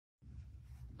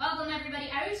Welcome everybody.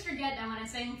 I always forget that when I'm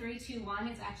saying 3, 2, 1,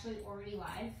 it's actually already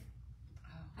live.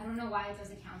 I don't know why it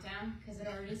does a countdown, because it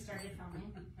already started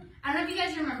filming. I don't know if you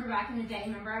guys remember back in the day.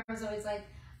 Remember, I was always like,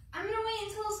 I'm gonna wait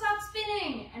until it stops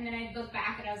spinning, and then I'd look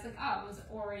back and I was like, oh, it was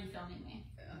already filming me.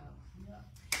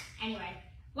 Anyway,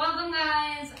 welcome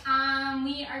guys.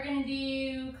 We are gonna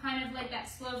do kind of like that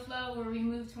slow flow where we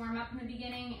move to warm up in the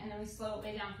beginning and then we slow it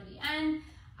way down for the end.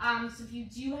 So if you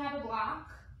do have a block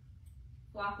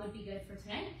would be good for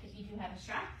tonight. If you do have a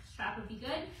strap would be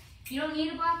good. If you don't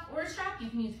need a block or a strap, you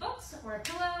can use books or a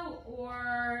pillow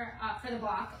or for the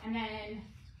block, and then,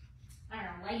 I don't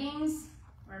know, leggings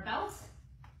or a belt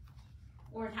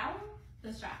or a towel,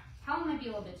 the strap. Towel might be a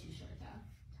little bit too short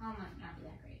though. Towel might not be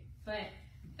that great,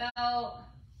 but belt,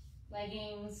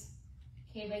 leggings.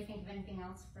 Okay, anybody think of anything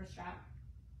else for a strap?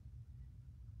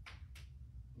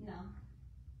 No.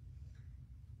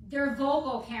 They're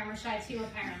vocal camera shy too,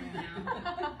 apparently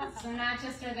now. So not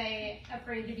just are they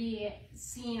afraid to be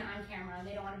seen on camera,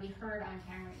 they don't want to be heard on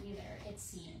camera either, it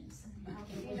seems.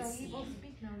 Okay, it seems.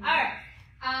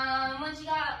 Alright, once you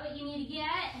got what you need to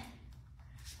get,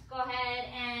 go ahead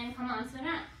and come on to the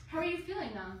mat. How are you feeling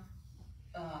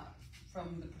though?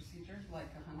 From the procedure, like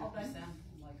 100%. Like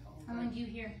how when do you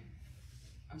hear?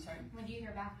 I'm sorry? When do you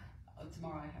hear back?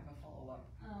 Tomorrow I have a follow-up.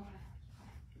 Oh, okay.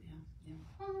 Yeah.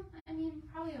 Well, I mean,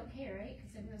 probably okay, right?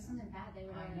 Because if it was something bad, they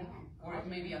would already know. Or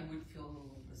maybe I would feel a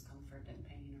little discomfort and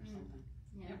pain or something.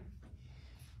 Yeah. Yep.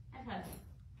 I've had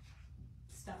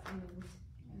stuff removed,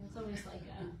 and it's always like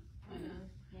a, I know.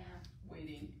 Yeah.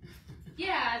 Waiting.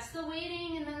 Yeah, it's the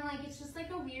waiting, and then like it's just like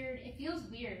a weird. It feels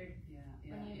weird.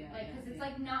 Because it's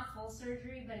like not full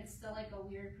surgery, but it's still like a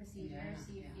weird procedure.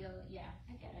 So you feel,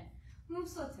 I get it. Move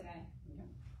slow today. Yeah.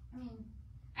 I mean,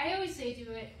 I always say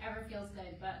do it ever feels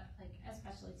good, but like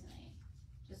especially tonight,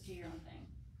 just do your own thing.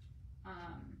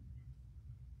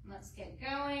 Let's get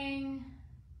going.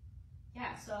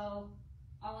 Yeah. So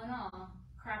all in all,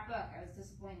 crap book. I was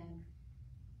disappointed.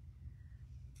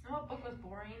 What book was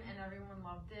boring and everyone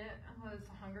loved it? Was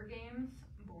Hunger Games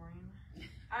boring?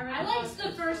 I liked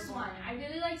the first one. I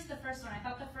really liked the first one. I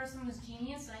thought the first one was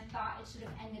genius, and I thought it should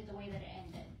have ended the way that it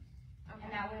ended. Okay.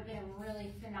 And that would have been a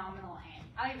really phenomenal end.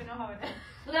 I don't even know how it ended.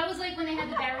 Well, that was like when they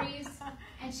had the berries,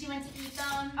 and she went to eat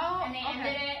them, and they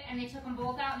ended it, and they took them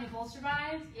both out, and they both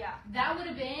survived. Yeah. That would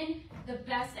have been the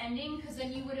best ending, because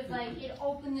then you would have, like, it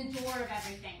opened the door of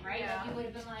everything, right? Yeah. Like, you would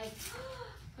have been like,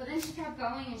 but then she kept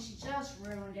going, and she just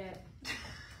ruined it.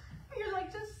 You're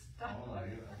like, just stop. Oh, I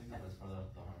think the best part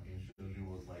of the Hunger Games trilogy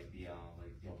was like the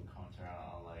open commentary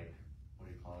on like what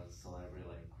do you call it, celebrity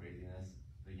like craziness.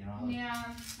 Like, you know?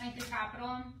 Yeah, like the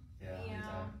Capitol.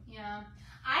 Yeah.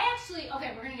 I actually,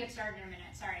 okay, we're gonna get started in a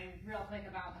minute. Sorry, real quick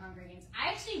about the Hunger Games. I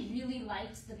actually really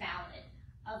liked the ballad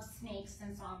of Snakes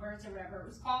and Songbirds or whatever it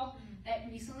was called that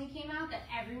recently came out that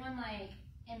everyone like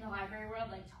in the library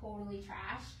world like totally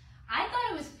trashed. I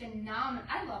thought it was phenomenal.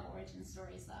 I love origin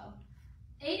stories though.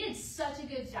 They did such a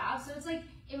good job. So it's like,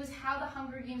 it was how the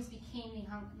Hunger Games became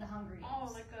the Hunger Games.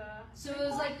 Oh, like a... So it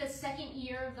was like the second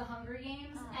year of the Hunger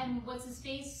Games, and what's his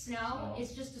face, Snow,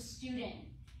 is just a student.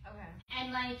 Okay.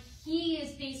 And like, he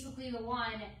is basically the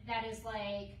one that is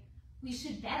like, we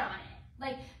should bet on it.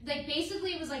 Like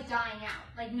basically it was like dying out.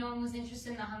 Like no one was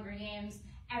interested in the Hunger Games.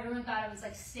 Everyone thought it was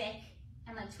like sick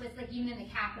and like twist, like even in the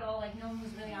Capitol, like no one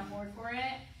was really on board for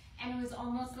it. And it was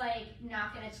almost like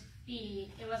not gonna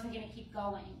it wasn't gonna keep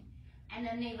going. And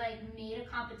then they like made a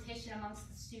competition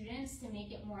amongst the students to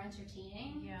make it more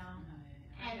entertaining. Yeah.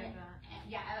 And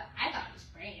I thought it was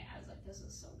great. I was like, this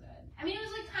is so good. I mean, it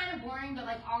was like kind of boring, but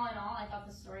like all in all, I thought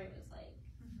the story was like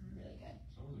really good.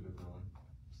 So it was a good villain.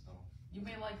 So. You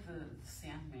may like the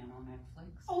Sandman on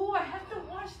Netflix. Oh, I have to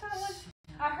watch that one.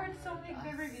 I heard so many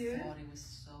good reviews. I thought it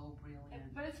was so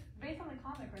brilliant. But it's based on the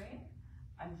comic, right?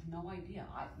 I have no idea.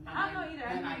 I don't know either.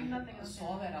 When I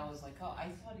saw that, I was like, oh, I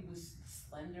thought he was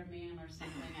Slender Man or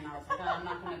something, and I was like, oh, I'm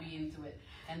not going to be into it.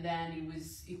 And then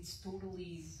it's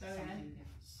totally something different.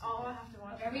 Oh, I have to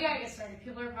watch it. Okay, we gotta get started.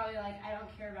 People are probably like, I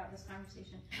don't care about this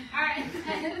conversation. All right.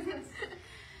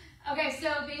 Okay,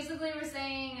 so basically we're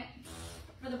saying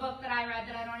for the book that I read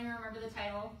that I don't even remember the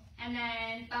title, and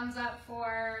then thumbs up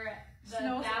for the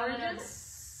Ballad of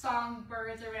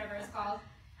Songbirds or whatever it's called.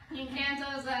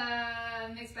 Encanto's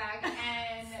a mixed bag,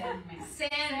 and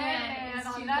Sandman is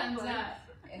 2 thumbs up.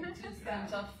 And 2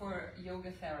 thumbs up for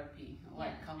yoga therapy,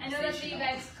 like I know that's what you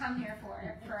guys come here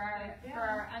for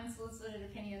our unsolicited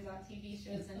opinions on TV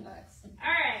shows and books. All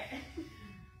right.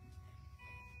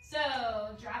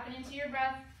 So drop it into your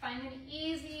breath. Find an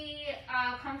easy,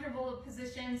 comfortable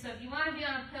position. So if you want to be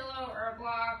on a pillow or a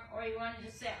block, or you want to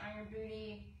just sit on your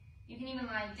booty, you can even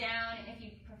lie down if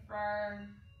you prefer.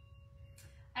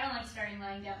 I don't like starting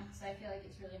lying down because I feel like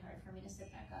it's really hard for me to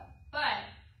sit back up. But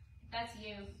if that's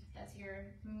you, if that's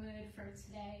your mood for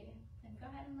today, then go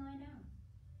ahead and lie down.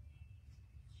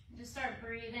 Just start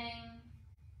breathing.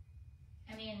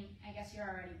 I mean, I guess you're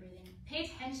already breathing.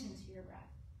 Pay attention to your breath.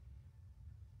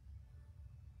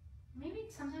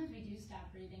 Maybe sometimes we do stop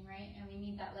breathing, right? And we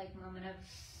need that like moment of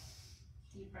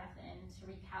deep breath in to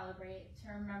recalibrate,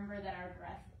 to remember that our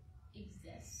breath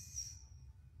exists.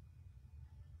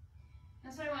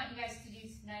 That's what I want you guys to do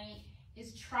tonight,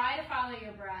 is try to follow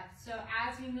your breath. So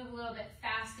as we move a little bit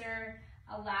faster,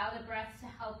 allow the breath to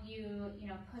help you,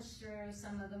 push through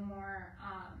some of the more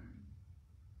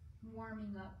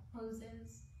warming up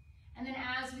poses. And then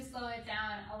as we slow it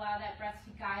down, allow that breath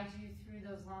to guide you through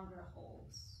those longer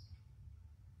holds.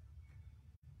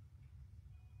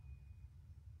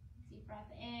 Deep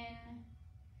breath in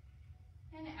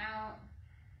and out.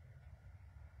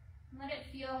 Let it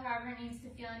feel however it needs to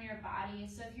feel in your body.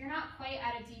 So if you're not quite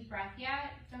at a deep breath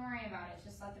yet, don't worry about it.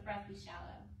 Just let the breath be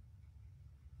shallow.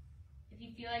 If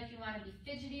you feel like you want to be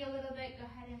fidgety a little bit, go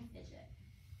ahead and fidget.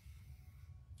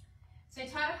 So I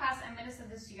taught a class, I might have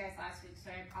said this to you guys last week, so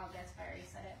I apologize if I already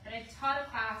said it, but I taught a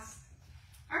class,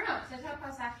 or no, because I taught a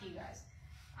class after you guys.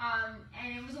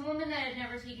 And it was a woman that had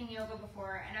never taken yoga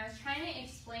before, and I was trying to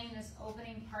explain this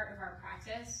opening part of our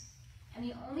practice. And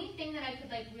the only thing that I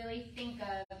could really think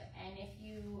of, and if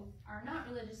you are not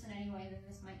religious in any way, then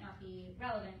this might not be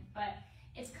relevant, but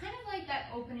it's kind of like that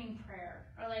opening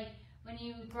prayer, or like when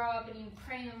you grow up and you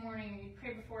pray in the morning, or you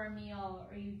pray before a meal,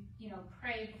 or you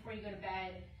pray before you go to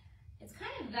bed. It's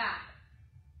kind of that,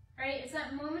 right? It's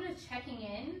that moment of checking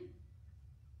in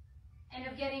and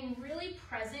of getting really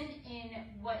present in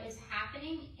what is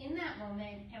happening in that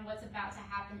moment and what's about to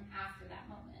happen after that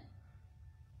moment.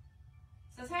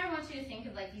 So that's how I want you to think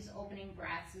of these opening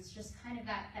breaths. It's just kind of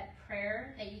that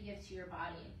prayer that you give to your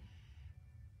body.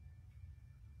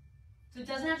 So it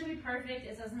doesn't have to be perfect.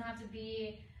 It doesn't have to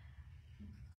be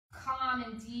calm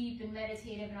and deep and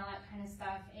meditative and all that kind of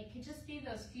stuff. It could just be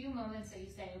those few moments that you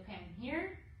say, okay, I'm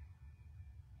here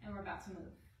and we're about to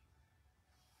move.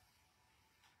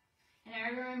 And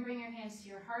everyone bring your hands to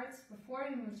your hearts. Before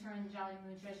we move to the Jolly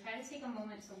Mudra, try to take a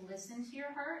moment to listen to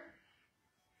your heart.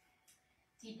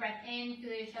 Deep breath in,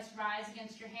 feel your chest rise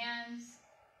against your hands.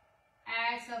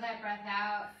 Exhale that breath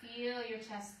out. Feel your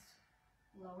chest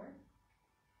lower.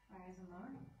 Rise and lower.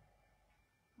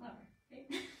 Lower. Right?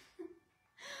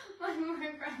 One more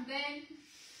breath in.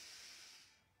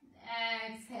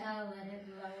 Exhale, let it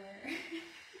lower.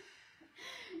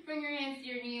 Bring your hands to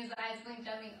your knees, eyes blink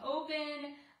gently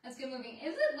open. Let's get moving.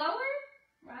 Is it lower?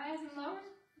 Rise and lower?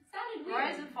 It sounded weird.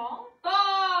 Rise and fall?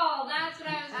 Fall! That's what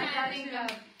I was trying to think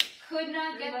of. Could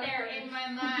not get there in my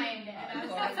mind. And I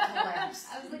was like, collapse.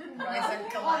 I was like, Rise and oh,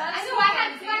 collapse. I know I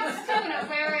had collapse too, and I was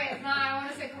like, wait, no, I want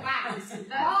to say collapse.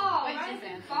 Fall, rise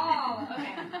and fall.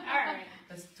 Okay, alright.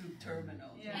 That's too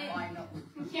terminal. Yeah. Final.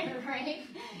 Yeah, right?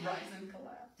 Rise and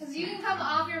collapse. Because you can come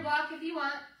off your block if you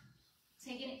want.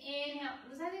 Take an inhale.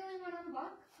 Was I the only one on the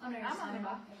block? Oh no, you're I'm still on the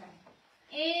block. Okay.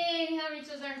 Inhale, reach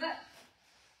those arms up.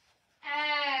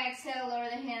 Exhale, lower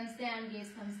the hands down, gaze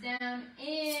comes down.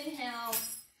 Inhale,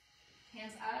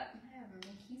 hands up. I have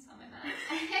my keys on my mouth.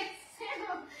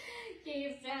 Exhale,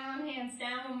 gaze down, hands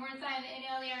down. One more time.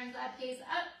 Inhale, the arms up, gaze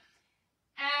up.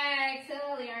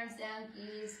 Exhale, the arms down,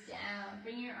 gaze down.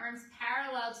 Bring your arms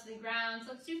parallel to the ground.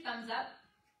 So let's do thumbs up.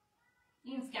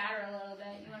 You can scatter a little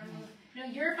bit. You want to move? No,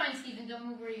 you're fine, Stephen. Don't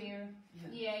move where you're.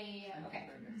 Yeah. Okay.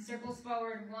 Circles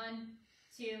forward. 1,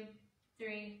 2,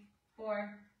 3,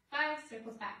 4, 5.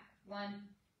 Circles back. 1,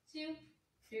 2,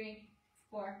 3,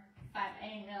 4, 5. I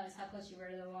didn't realize how close you were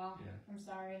to the wall. Yeah. I'm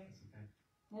sorry. That's okay.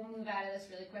 We'll move out of this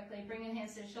really quickly. Bring the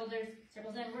hands to the shoulders.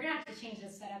 Circles in. We're going to have to change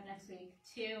this setup next week.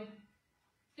 2,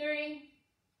 3,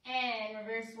 and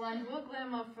reverse. 1. We'll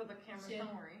glam up for the camera, 2,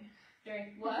 don't worry.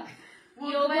 3. What?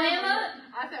 We'll glam up?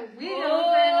 I said we'll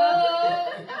glam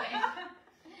up.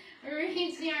 Okay.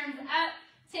 Reach the arms up.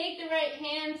 Take the right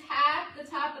hand, tap the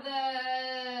top of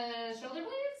the shoulder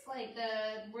blades, like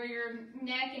where your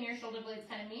neck and your shoulder blades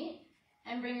kind of meet,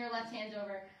 and bring your left hand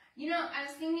over. I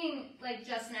was thinking,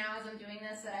 just now as I'm doing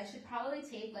this, that I should probably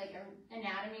take, an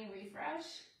anatomy refresh,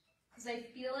 because I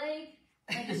feel like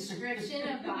my description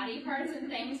of body parts and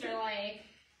things are I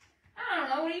don't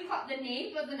know, what do you call it? The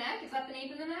nape of the neck? Is that the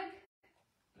nape of the neck?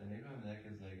 The nape of the neck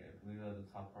is I believe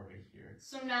the top part right here.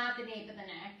 So not the nape of the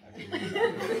neck.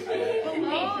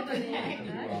 Oh, the neck.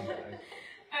 neck.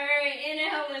 Alright,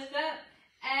 inhale, lift up.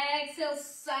 Exhale,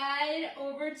 side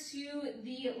over to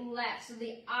the left. So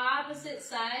the opposite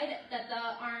side that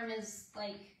the arm is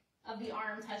of the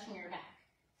arm touching your back.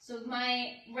 So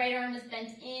my right arm is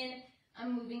bent in,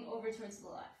 I'm moving over towards the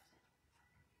left.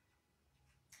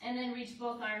 And then reach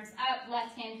both arms up,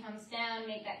 left hand comes down,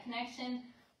 make that connection.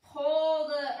 Pull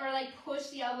push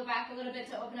the elbow back a little bit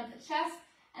to open up the chest.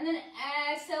 And then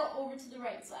exhale over to the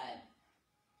right side.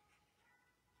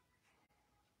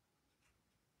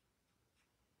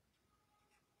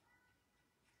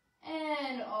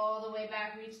 And all the way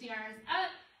back, reach the arms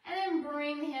up. And then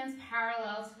bring the hands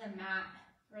parallel to the mat.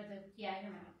 Your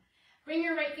mat. Bring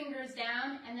your right fingers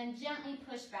down and then gently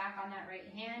push back on that right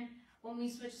hand. When we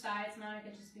switch sides, Monica,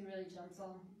 just be really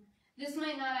gentle. This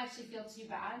might not actually feel too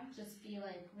bad. Just be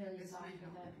like really soft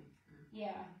with it.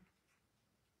 Yeah.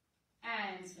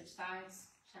 And switch sides.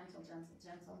 Gentle, gentle,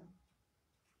 gentle.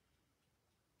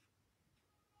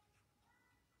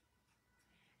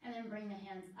 And then bring the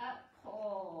hands up.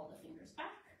 Pull the fingers back.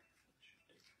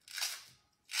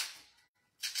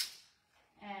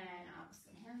 And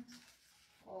opposite hand.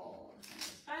 Pull the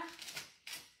fingers back.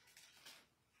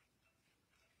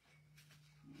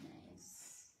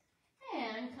 Nice.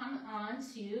 And come on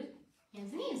to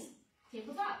hands and knees.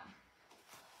 Tabletop.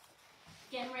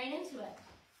 Getting right into it.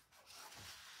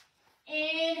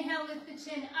 Inhale, lift the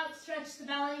chin up, stretch the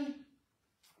belly.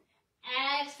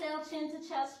 Exhale, chin to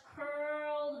chest,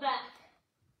 curl the back.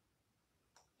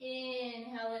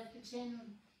 Inhale, lift the chin.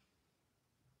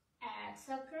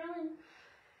 Exhale, curling.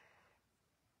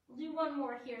 We'll do one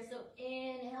more here. So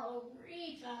inhale,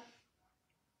 reach up.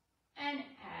 And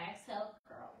exhale,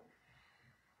 curl.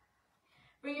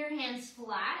 Bring your hands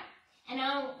flat. And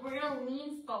now we're going to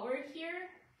lean forward here.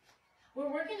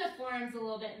 We're working the forearms a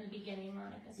little bit in the beginning,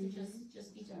 Monica, so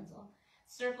just be gentle.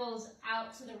 Circles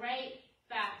out to the right,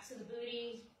 back to the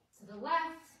booty, to the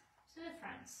left, to the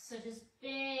front. So just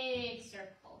big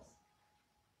circles.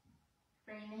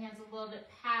 Bringing the hands a little bit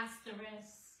past the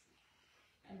wrists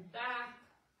and back.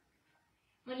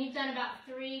 When you've done about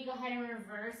 3, go ahead and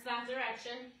reverse that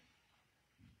direction.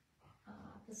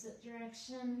 Opposite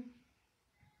direction.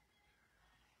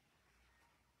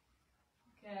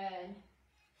 Good.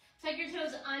 Tuck your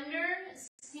toes under,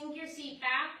 sink your seat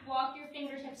back, walk your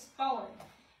fingertips forward.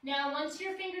 Now, once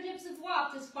your fingertips have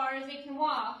walked as far as they can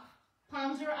walk,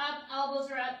 palms are up,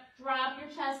 elbows are up, drop your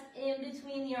chest in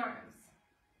between the arms.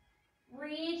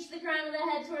 Reach the crown of the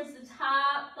head towards the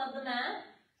top of the mat.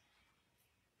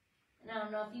 And I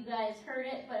don't know if you guys heard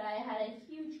it, but I had a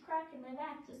huge crack in my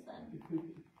back just then.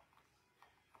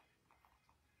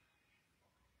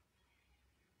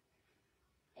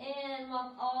 And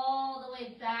walk all the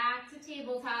way back to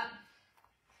tabletop.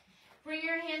 Bring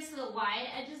your hands to the wide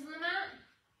edges of the mat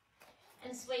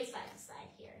and sway side to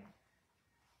side here.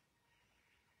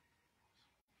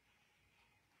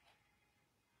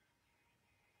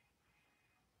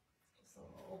 Just a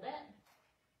little bit.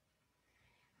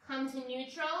 Come to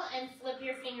neutral and flip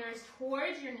your fingers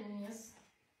towards your knees.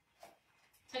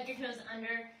 Tuck your toes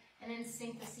under and then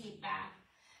sink the seat back.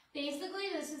 Basically,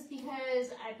 this is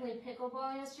because I played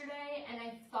pickleball yesterday and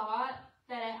I thought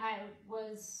that I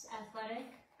was athletic.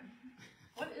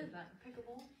 What is that?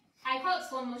 Pickleball? I call it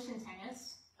slow motion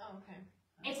tennis. Oh, okay.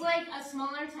 It's like a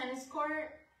smaller tennis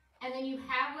court, and then you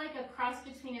have like a cross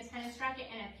between a tennis racket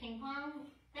and a ping pong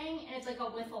thing, and it's like a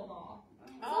wiffle ball.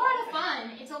 It's a lot of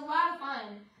fun. It's a lot of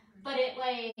fun, but it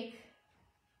like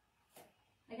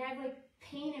I have like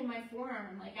pain in my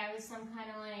forearm. Like I was some kind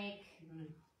of like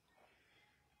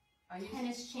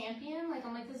tennis champion. Like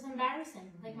I'm like, this is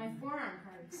embarrassing. Like my forearm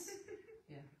hurts.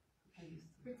 Yeah.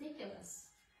 Ridiculous.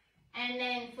 And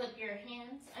then flip your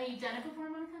hands. Are you done it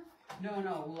before, Monica?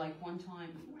 No, like one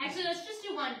time. Actually, let's just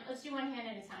do one. Let's do one hand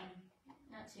at a time.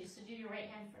 Not two. So do your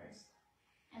right hand first.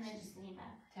 And then just lean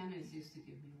back. Tennis used to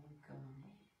give me like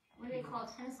what do they call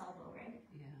it? Tennis elbow, right?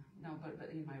 Yeah. No, but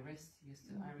in my wrist used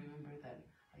to. I remember that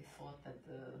I thought that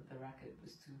the racket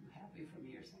was too heavy for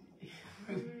me or something.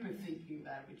 I remember thinking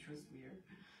that, which was weird.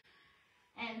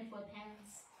 And flip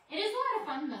hands. It is a lot of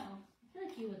fun though. I feel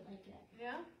like you would like it.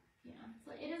 Yeah? Yeah. So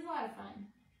it is a lot of fun.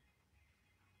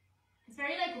 It's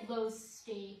very like low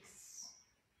stakes.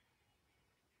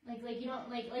 Like you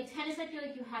don't like tennis. I feel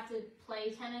like you have to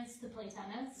play tennis to play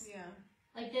tennis. Yeah.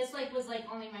 Like this was like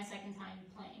only my second time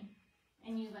playing,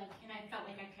 and I felt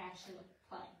like I could actually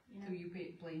play. You know. Do you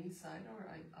play inside or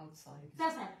outside? It's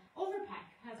outside.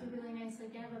 Overpack has a really nice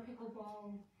they have a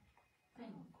pickleball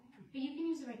thing, but you can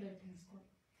use a regular tennis court.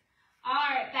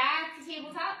 All right, back to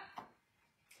tabletop.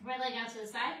 Right leg out to the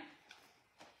side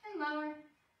and lower.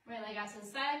 Right leg out to the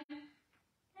side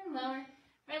and lower.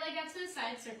 Right leg out to the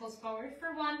side, circles forward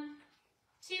for 1,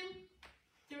 2,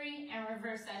 3, and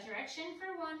reverse that direction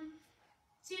for 1,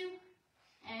 2,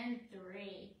 and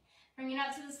 3. Bring it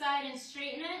out to the side and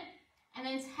straighten it, and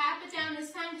then tap it down.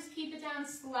 This time, just keep it down,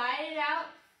 slide it out,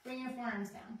 Bring your forearms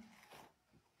down.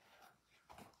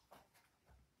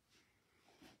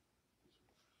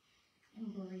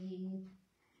 And breathe.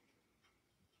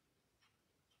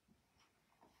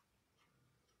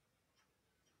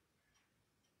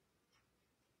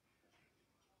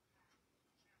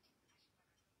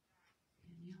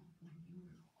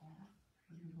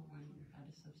 Remember when you had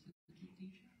a substitute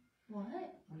teacher? What?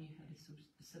 When you had a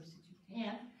substitute teacher?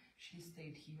 Yeah. She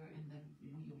stayed here and then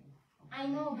we all. I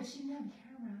know, but she didn't have a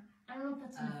camera. I don't know if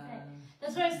that's gonna fit.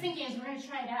 That's what I was thinking, is we're gonna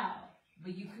try it out.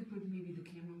 But you could put maybe the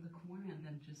camera in the corner and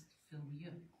then just film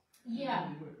you.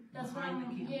 Yeah. That's what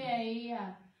I'm,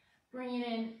 yeah. Bring it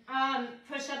in.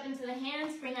 Push up into the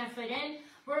hands, bring that foot in.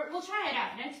 We'll try it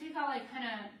out. Next week I'll like kind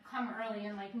of come early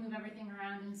and like move everything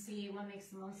around and see what makes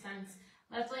the most sense.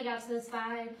 Left leg out to the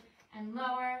side and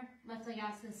lower. Left leg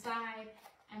out to the side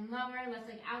and lower. Left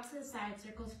leg out to the side,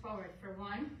 circles forward for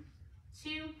 1,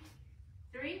 2,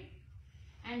 3,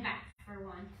 and back for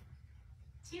 1,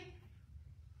 2,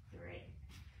 3.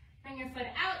 Bring your foot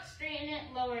out, straighten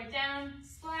it, lower it down,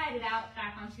 slide it out,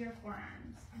 back onto your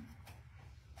forearms.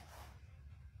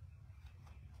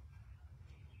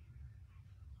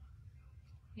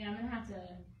 Yeah, I'm gonna have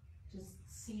to just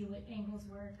see what angles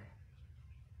work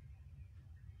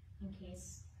in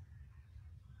case.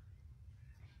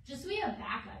 Just so we have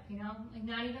backup, you know? Like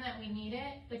not even that we need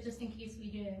it, but just in case we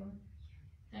do,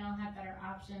 then I'll have better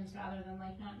options rather than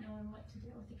like not knowing what to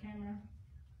do with the camera.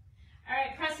 All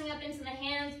right, pressing up into the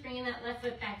hands, bringing that left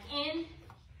foot back in.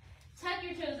 Tuck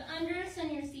your toes under,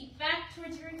 send your seat back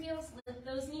towards your heels, lift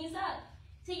those knees up.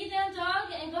 Take it down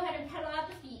dog and go ahead and pedal out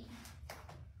the feet.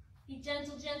 Be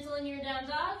gentle, gentle in your down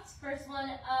dogs. First one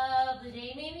of the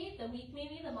day maybe, the week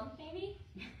maybe, the month maybe.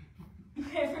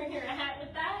 Wherever you're at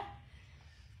with that.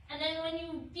 And then when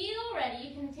you feel ready,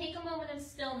 you can take a moment of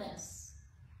stillness.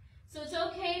 So it's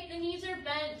okay if the knees are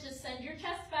bent, just send your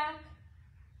chest back.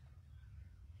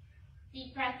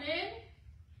 Deep breath in.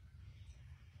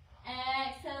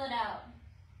 Exhale it out.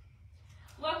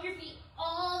 Walk your feet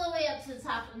all the way up to the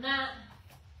top of the mat.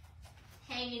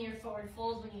 Hang in your forward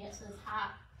fold when you get to the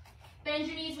top. Bend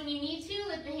your knees when you need to.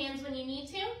 Lift the hands when you need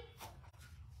to.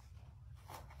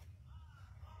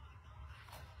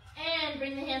 And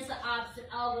bring the hands to opposite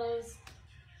elbows.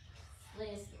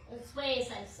 Sway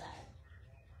side to side.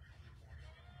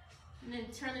 And then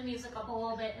turn the music up a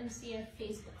little bit and see if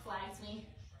Facebook flags me.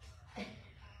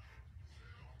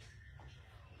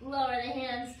 Lower the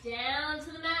hands down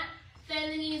to the mat.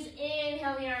 Bend the knees.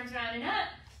 Inhale the arms round and up.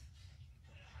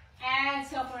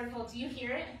 Exhale, forward fold. Do you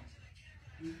hear it?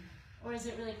 Or is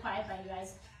it really quiet by you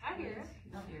guys? I hear it.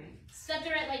 I'll hear it. Step the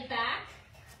right leg back.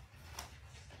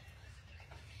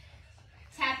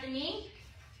 Tap the knee.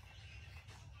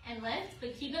 And lift,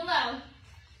 but keep it low.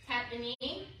 Tap the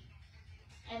knee.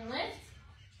 And lift.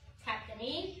 Tap the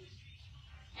knee.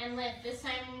 And lift. This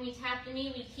time when we tap the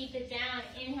knee, we keep it down.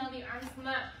 Inhale, the arms come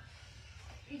up.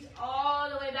 Reach all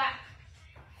the way back.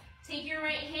 Take your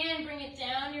right hand, bring it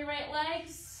down your right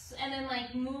legs, and then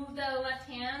like move the left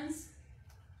hands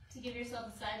to give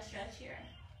yourself a side stretch here.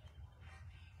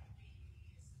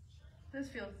 This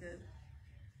feels good.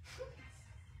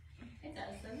 It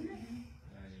does, doesn't it?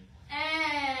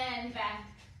 And back.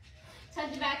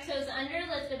 Tuck the back toes under,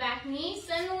 lift the back knee,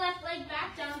 send the left leg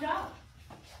back, down dog.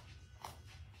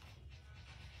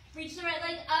 Reach the right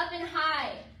leg up and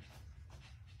high.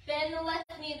 Bend the left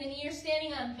knee, the knee you're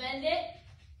standing on. Bend it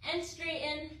and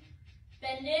straighten.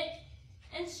 Bend it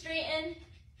and straighten.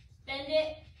 Bend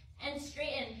it and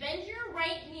straighten. Bend your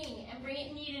right knee and bring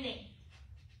it knee to knee.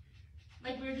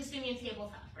 Like we were just doing a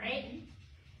tabletop, right?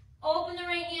 Open the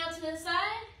right knee out to the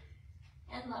side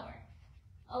and lower.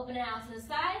 Open it out to the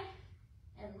side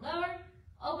and lower.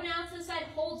 Open it out to the side.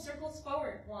 Hold circles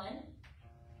forward. 1,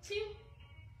 2,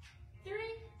 3.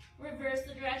 Reverse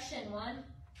the direction. 1,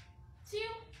 2,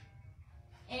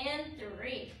 and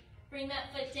 3. Bring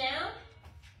that foot down.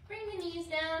 Bring the knees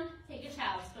down. Take a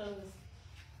child's pose.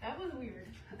 That was weird.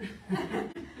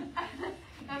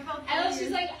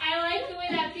 She's like, I like the way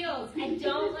that feels. I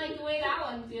don't like the way that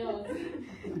one feels.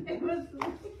 It was.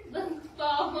 Look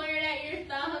forward at your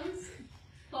thumbs.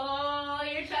 Pull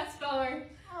your chest forward.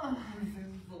 Oh,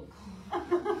 I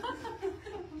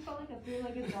felt like I feel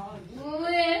like a dog.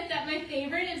 Lift. That my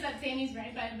favorite is that Sammy's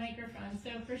right by the microphone, so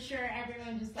for sure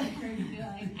everyone just like heard you be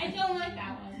like, I don't like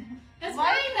that one. That's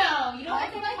fine though. You don't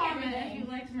have to like everything. If you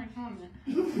liked my comment.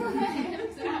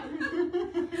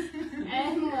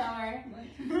 And lower.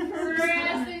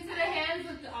 Press into the hands,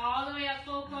 lift all the way up,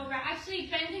 full cobra. Actually,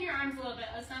 bend in your arms a little bit.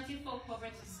 Let's not do full cobra,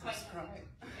 just quite right.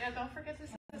 Yeah, don't forget to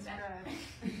subscribe.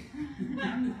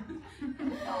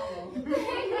 Follow.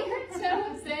 Bring your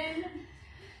toes in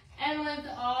and lift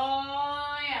all the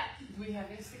way up. Do we have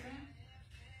Instagram?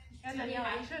 And then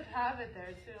Yeah. you should have it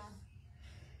there too.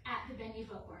 At the bendy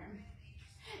footworm.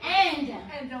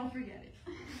 And don't forget it.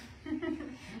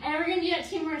 And we're gonna do that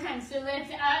 2 more times. So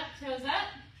lift up, toes up.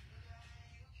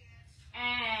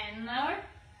 And lower.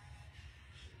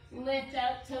 Lift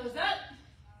up, toes up.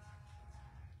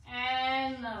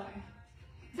 And lower.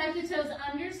 Tuck the toes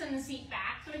under, send the seat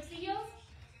back towards the heels.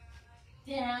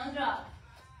 Down dog.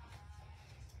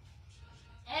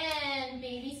 And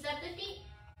baby step the feet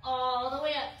all the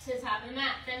way up to the top of the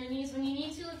mat. Bend the knees when you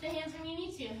need to, lift the hands when you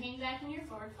need to. Hang back in your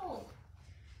forward fold.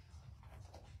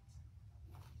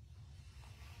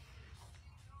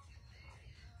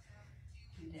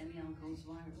 Danielle goes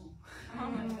viral. Oh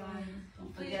my god.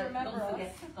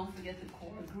 Don't forget the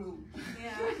core group.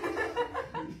 Yeah.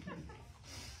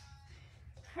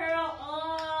 Curl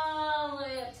all the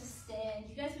way up to stand.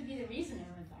 You guys would be the reason I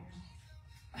went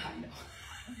viral.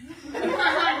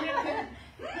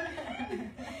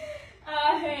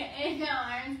 Alright, inhale,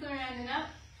 arms go around and up.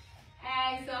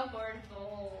 Exhale, forward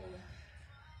fold.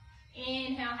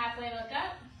 Inhale, halfway look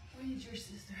up. We need your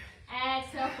sister.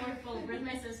 Exhale, forward fold. Where's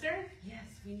my sister?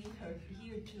 Yes, we need her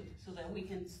here too, so that we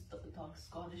can talk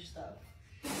Scottish stuff.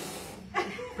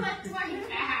 That's my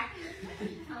back.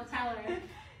 I'll tell her.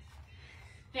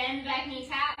 Bend the back knee,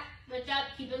 tap. Lift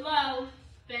up, keep it low.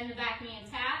 Bend the back knee and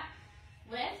tap.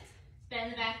 Lift.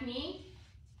 Bend the back knee.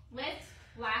 Lift.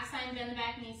 Last time, bend the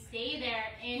back knee. Stay there.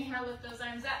 Inhale, lift those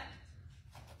arms up.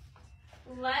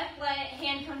 Left leg,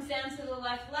 hand comes down to the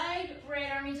left leg. Right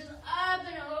arm reaches up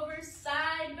and over.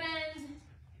 Side bend.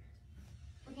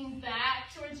 Looking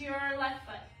back towards your left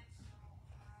foot.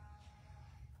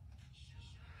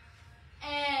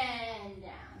 And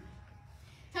down.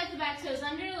 Tuck the back toes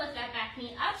under, lift that back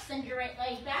knee up, send your right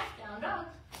leg back, down dog.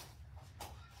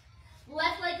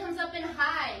 Left leg comes up and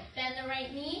high. Bend the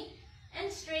right knee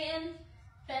and straighten.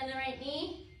 Bend the right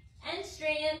knee and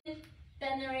straighten.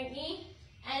 Bend the right knee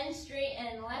and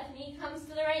straighten. Left knee comes to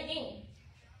the right knee.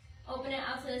 Open it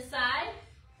out to the side,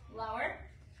 lower,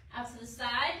 out to the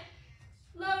side,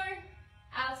 lower,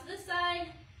 out to the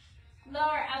side,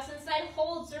 lower, out to the side.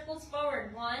 Hold, circles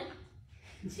forward. 1,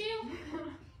 2,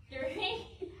 3,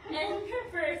 and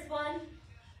reverse. 1,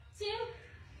 2,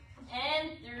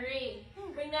 and 3.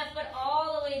 Bring that foot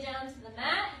all the way down to the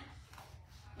mat.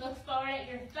 Look forward at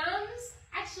your thumbs.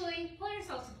 Actually, pull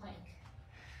yourself to plank.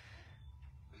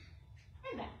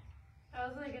 And back. That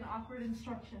was like an awkward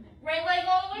instruction. Right leg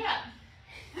all the way up.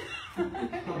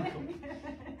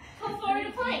 Pull forward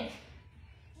to plank.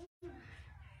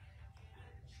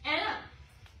 And up.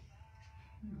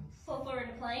 Pull forward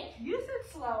to plank. You said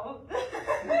slow.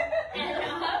 And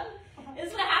up. This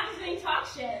is what happens when you talk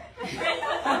shit. Right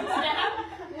foot comes down,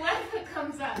 left foot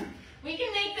comes up. We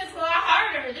can make this a lot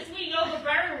harder. This week go the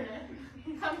burn.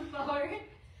 Come forward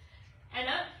and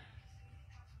up.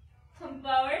 Come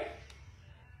forward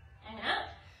and up.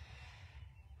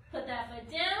 Put that foot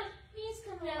down. Knees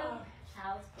come down.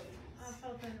 Child's pose. I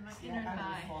felt in my Yeah, inner I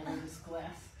thigh. will follow this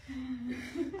class.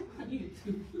 You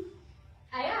too.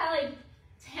 I got like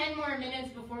 10 more minutes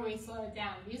before we slow it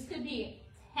down. These could be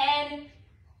 10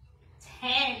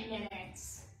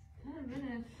 minutes. 10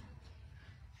 minutes.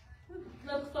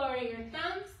 Look forward at your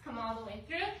thumbs. Come all the way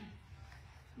through.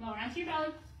 Lower onto your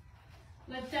belly.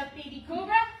 Lift up baby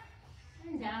cobra.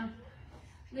 And down.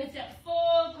 Lift up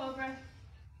full cobra.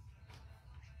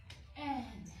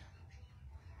 And down.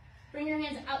 Bring your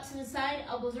hands out to the side.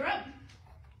 Elbows are up.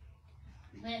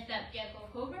 Lift up gecko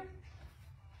cobra.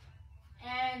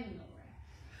 And lower.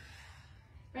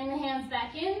 Bring the hands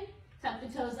back in. Tuck the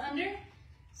toes under.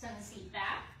 Send the seat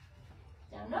back.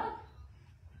 Down dog.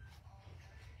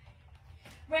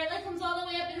 Right leg comes all the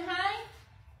way up and high.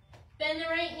 Bend the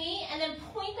right knee and then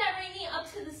point that right knee up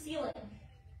to the ceiling.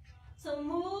 So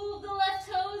move the left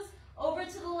toes over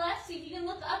to the left. See if you can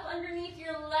look up underneath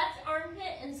your left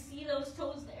armpit and see those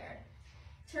toes there.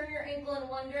 Turn your ankle in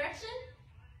one direction.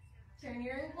 Turn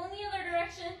your ankle in the other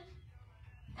direction.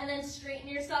 And then straighten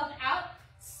yourself out.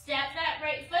 Step that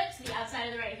right foot to the outside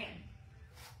of the right hand.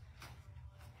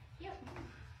 Yep.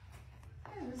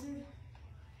 Hi, lizard.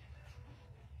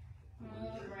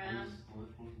 Move around. The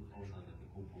lizard poses always have like the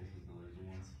cool poses, the lizard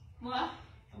ones. What?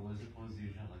 The lizard poses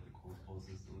usually have like the cool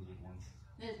poses, the lizard ones.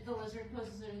 The lizard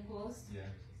poses are the coolest? Yeah.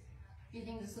 Do you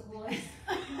think this is the coolest?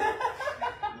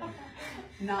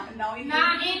 Not Not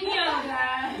in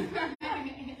yoga.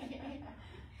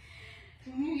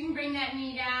 You can bring that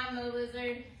knee down, the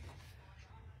lizard.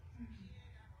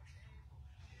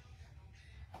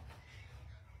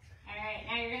 Alright,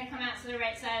 now you're going to come out to the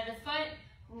right side of the foot.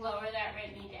 Lower that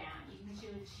right knee down. You can do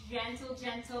a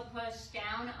gentle push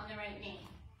down on the right knee.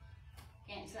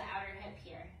 Get into the outer hip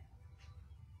here.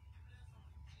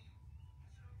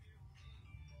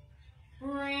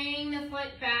 Bring the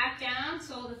foot back down,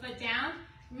 sole the foot down.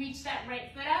 Reach that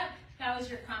right foot up. That was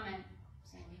your comment,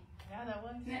 Sandy. Yeah, that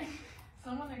was.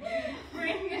 Someone agreed.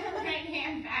 Bring the right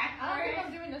hand back. I don't think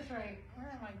I'm doing this right.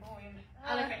 Where am I going?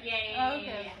 Other foot.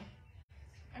 Yeah.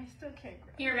 I still can't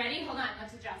grab. Here, ready? Hold on.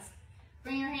 Let's adjust.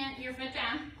 Bring your foot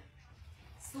down.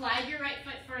 Slide your right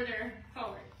foot further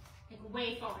forward, like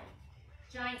way forward.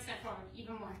 Giant step forward,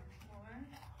 even more.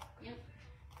 Yep.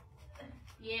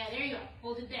 Yeah, there you go.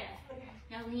 Hold it there. Okay.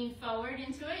 Now lean forward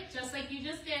into it, just like you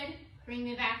just did. Bring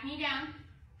the back knee down.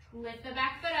 Lift the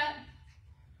back foot up.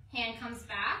 Hand comes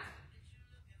back.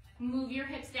 Move your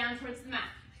hips down towards the mat.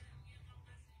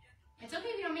 It's okay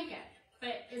if you don't make it,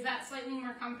 but is that slightly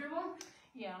more comfortable?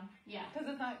 Yeah. Yeah. Because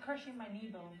it's not crushing my knee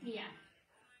bone. Yeah.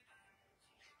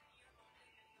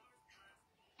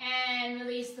 And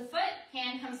release the foot.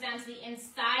 Hand comes down to the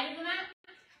inside of the mat.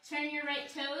 Turn your right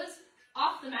toes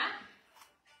off the mat.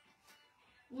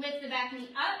 Lift the back knee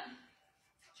up.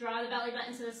 Draw the belly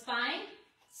button to the spine.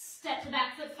 Step the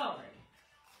back foot forward.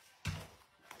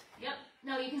 Yep.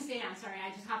 No, you can stay down. Sorry,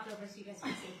 I just hopped over so you guys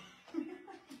can see.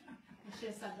 I should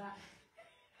have said that.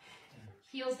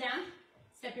 Heels down.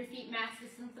 Step your feet max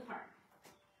distance apart.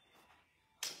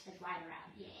 Step wide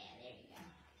around. Yeah, there you go.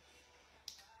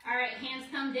 All right, hands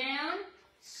come down.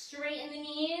 Straighten the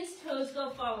knees. Toes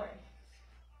go forward.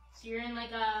 So you're in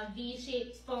like a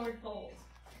V-shaped forward fold.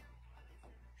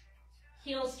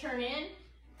 Heels turn in.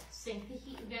 Sink the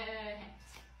hips.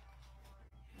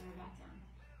 And back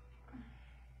down.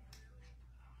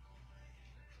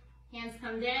 Hands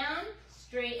come down.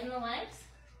 Straighten the legs.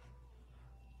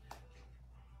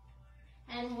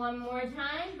 And one more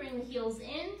time, bring the heels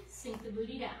in, sink the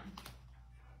booty down.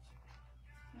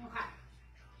 Okay.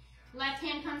 Left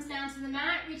hand comes down to the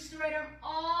mat, reach the right arm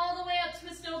all the way up,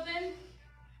 twist open.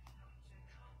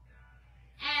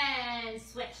 And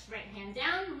switch, right hand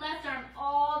down, left arm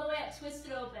all the way up, twist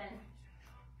it open.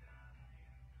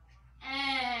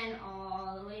 And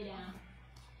all the way down.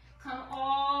 Come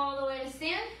all the way to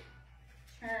stand.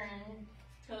 Turn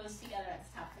toes together at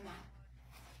the top of the mat.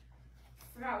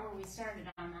 Forgot where we started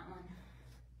on that one.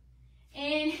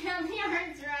 Inhale the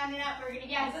arms, round it up. We're gonna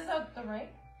get. Is this up the right?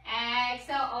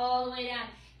 Exhale all the way down.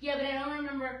 Yeah, but I don't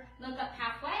remember. Look up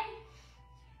halfway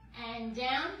and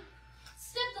down.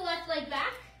 Step the left leg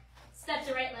back. Step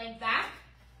the right leg back.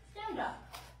 Stand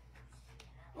up.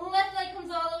 Left leg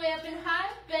comes all the way up and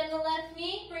high. Bend the left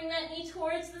knee. Bring that knee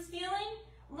towards the ceiling.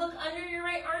 Look under your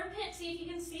right armpit. See if you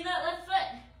can see that left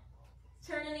foot.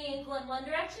 Turn in the ankle in one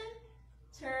direction.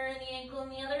 Turn the ankle in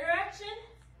the other direction.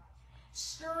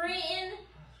 Straighten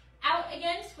out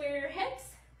again, square your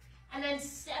hips. And then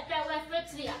step that left foot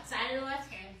to the outside of the left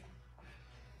hand.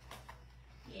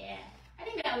 Yeah. I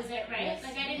think that was it, right? Yes.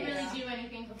 Like I didn't really do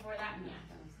anything before that. Yeah.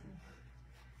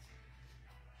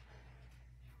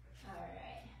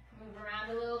 Alright. Move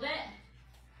around a little bit.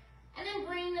 And then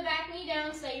bring the back knee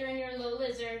down so you're in your low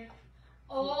lizard.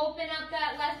 Open up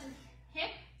that left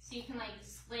hip so you can like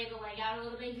splay the leg out a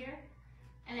little bit here.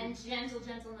 And then gentle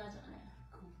nudge on it.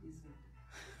 Cool lizard.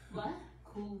 What?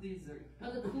 Cool lizard.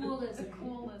 Oh, the cool lizard.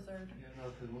 Cool lizard. Yeah, no,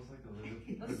 because most like the lizard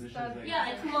That's- positions that's- like Yeah,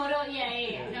 like Komodo.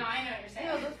 Yeah. No, I know what you're saying.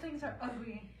 Ew, those things are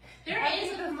ugly. There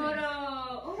is a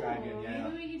Komodo. Oh, Dragon, yeah.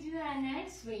 maybe we could do that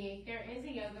next week. There is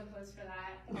a yoga pose for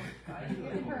that. Oh, God,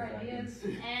 you're giving her ideas.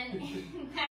 And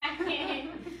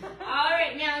all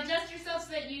right, now adjust yourself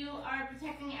so that you are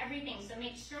protecting everything. So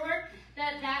make sure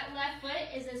that that left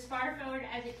foot is as far forward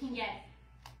as it can get.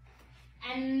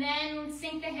 And then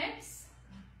sink the hips.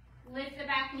 Lift the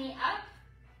back knee up.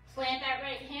 Plant that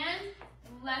right hand.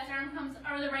 Left arm comes,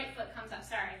 or the right foot comes up,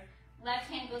 sorry.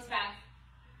 Left hand goes back.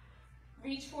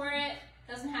 Reach for it.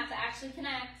 Doesn't have to actually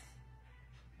connect.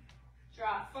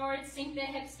 Draw it forward. Sink the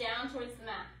hips down towards the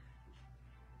mat.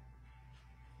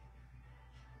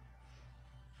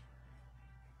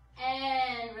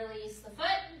 And release the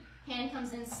foot. Hand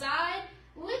comes inside.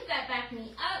 Lift that back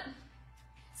knee up.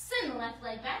 Send the left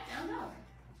leg back down dog.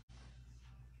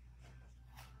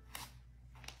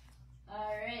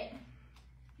 All right.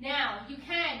 Now you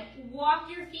can walk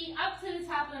your feet up to the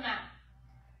top of the mat,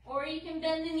 or you can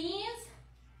bend the knees,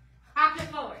 hop it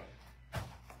forward.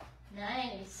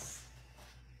 Nice.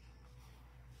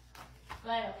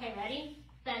 Good. Okay, ready?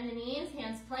 Bend the knees,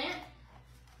 hands plant.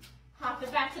 Hop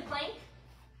it back to plank,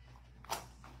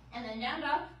 and then down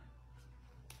dog.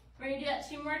 We're gonna do that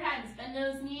 2 more times. Bend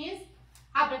those knees,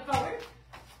 hop it forward,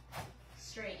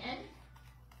 straighten.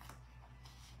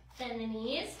 Bend the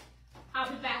knees,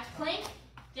 hop it back to plank,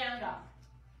 down dog.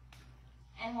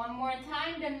 And one more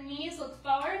time, bend the knees, look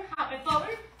forward, hop it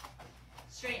forward,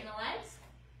 Straighten the legs.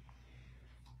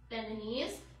 Bend the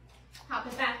knees. Hop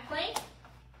it back plank.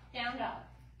 Down dog.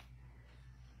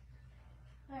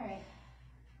 All right.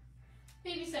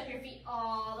 Maybe step your feet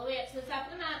all the way up to the top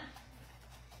of the mat.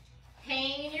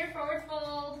 Hang in your forward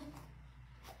fold.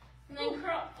 And then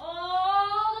curl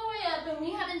all the way up. And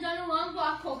we haven't done a long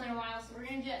block hold in a while, so we're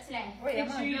going to do it today.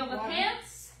 Fix your yoga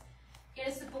pants. Get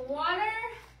a sip of water.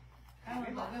 I want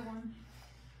a good one.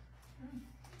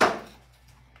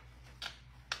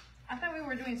 I thought we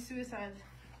were doing suicides.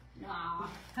 Nah.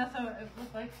 That's what it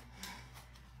looked like.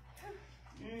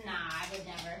 Nah, I would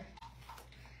never.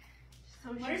 So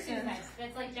What are suicides?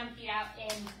 That's like jump feet out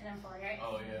in and then forward, right?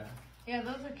 Oh yeah. Yeah,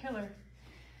 those are killer.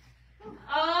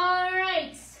 All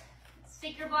right.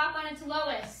 Stick your block on its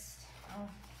lowest. Oh.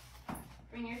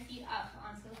 Bring your feet up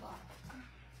onto the block.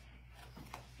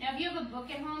 Now, if you have a book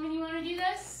at home and you want to do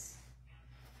this,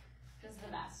 this is the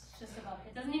best. Just above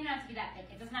it. It doesn't even have to be that thick.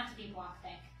 It doesn't have to be block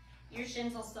thick. Your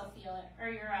shins will still feel it, or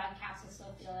your calves will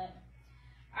still feel it.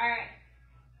 All right.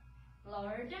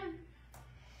 Lower it down.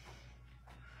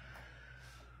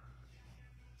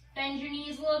 Bend your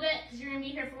knees a little bit because you're going to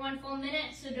be here for 1 full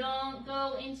minute, so don't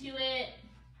go into it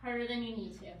harder than you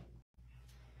need to.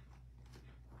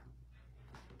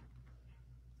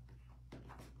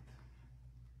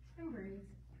 And breathe.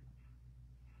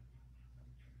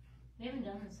 We haven't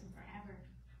done this in forever.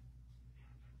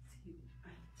 See,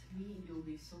 to me,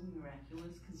 yoga is so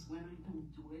miraculous because when I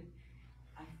don't do it,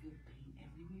 I feel pain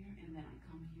everywhere, and then I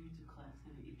come here to class,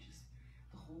 and it just,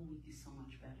 the whole week is so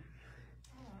much better.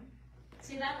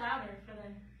 Say that louder for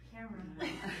the camera.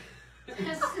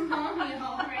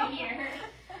 Testimonial right here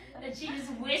that she just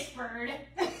whispered.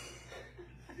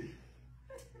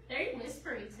 Very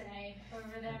whispery today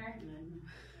over there.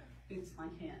 It's my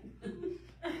hand.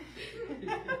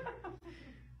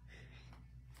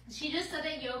 She just said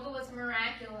that yoga was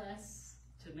miraculous.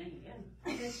 To me, yeah.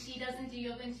 Because she doesn't do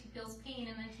yoga and she feels pain,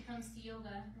 and then she comes to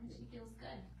yoga and she feels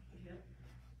good. Yep.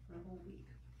 For a whole week.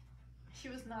 She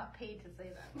was not paid to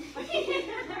say that.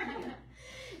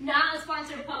 Not a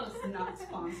sponsored post. Not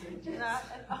sponsored. Yes. Not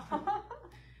at all.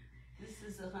 This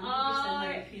is 100%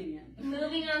 my opinion.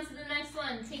 Moving on to the next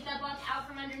one. Take that block out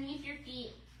from underneath your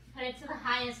feet. Put it to the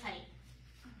highest height.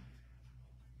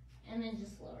 And then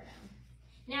just lower down.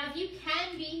 Now, if you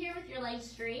can be here with your legs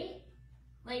straight,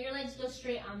 let your legs go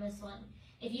straight on this one.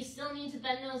 If you still need to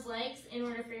bend those legs in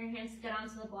order for your hands to get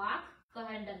onto the block, go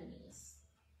ahead and bend the knees.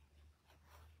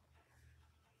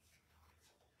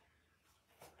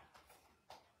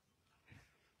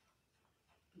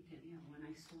 Yeah, when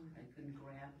I started, I couldn't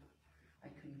grab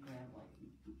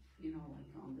like, you know,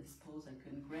 like on this pose, I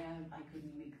couldn't grab, I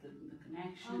couldn't make the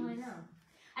connection. Oh, I know.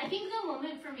 I think the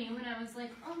moment for me when I was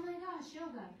like, oh my gosh,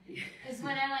 yoga, is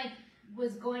when I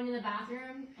was going to the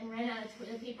bathroom and ran out of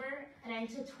toilet paper, and I had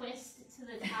to twist to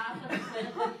the top of the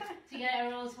toilet to get a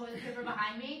roll of toilet paper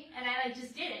behind me, and I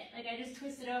just did it. I just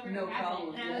twisted over No and grabbed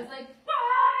problem, it, and I yeah. was like,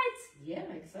 what? Yeah,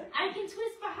 exactly. I can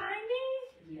twist behind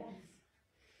me? Yes.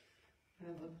 I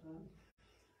love that.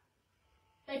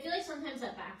 But I feel like sometimes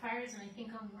that backfires, and I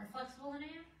think I'm more flexible than I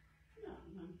am.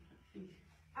 No, I think.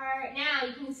 Alright, now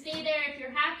you can stay there if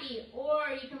you're happy, or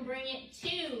you can bring it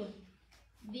to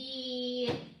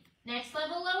the next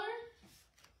level lower,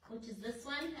 which is this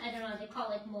one. I don't know, they call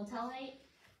it like motel height.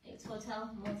 It's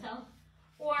hotel, motel.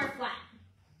 Or flat.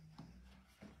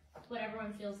 Whatever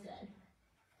one feels good.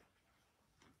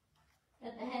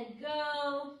 Let the head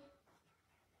go.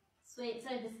 Sway it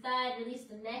side to side, release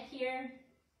the neck here.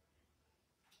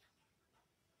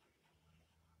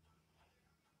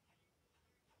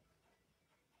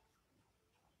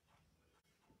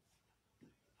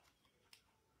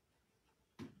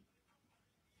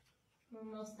 We're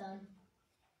almost done.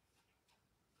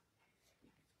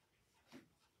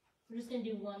 We're just going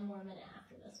to do 1 more minute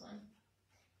after this one.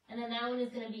 And then that one is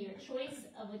going to be your choice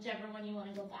of whichever one you want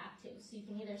to go back to. So you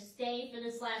can either stay for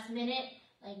this last minute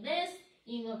like this.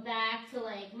 You can go back to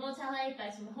like motel height,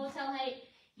 back to hotel height.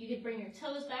 You could bring your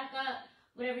toes back up,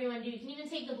 whatever you want to do. You can even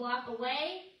take the block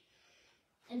away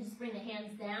and just bring the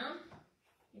hands down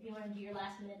if you want to do your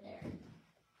last minute there.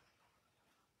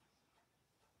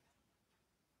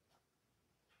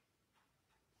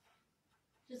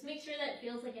 Just make sure that it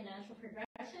feels like a natural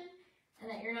progression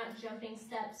and that you're not jumping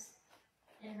steps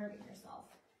and hurting yourself.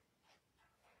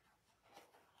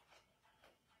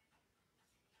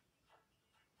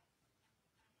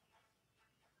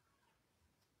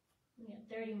 We have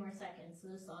 30 more seconds, so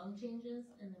the song changes,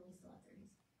 and then we still have 30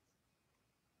 seconds.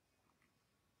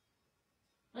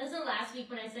 Wasn't last week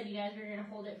when I said you guys were going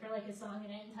to hold it for like a song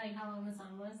and I didn't tell you how long the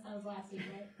song was? That was last week,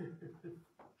 right?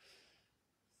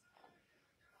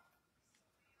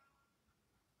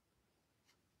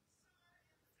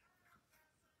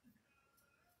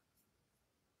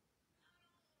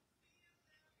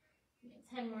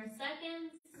 10 more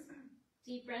seconds.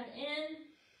 Deep breath in.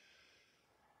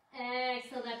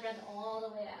 Exhale that breath all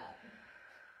the way out.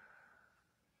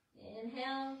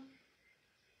 Inhale.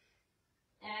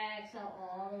 Exhale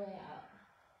all the way out.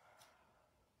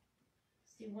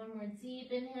 Let's do one more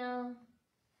deep inhale.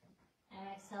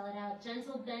 Exhale it out.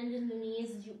 Gentle bend in the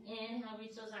knees as you inhale.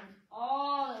 Reach those arms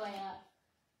all the way up.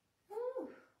 Woo.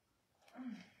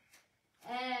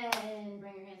 And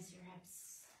bring your hands to your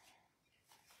hips.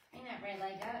 Bring that right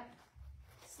leg up.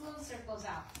 Slow circles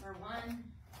out for 1,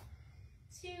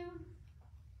 2,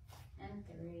 and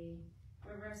 3.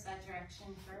 Reverse that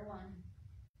direction for 1,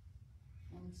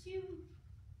 and 2,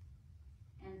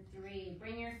 and 3.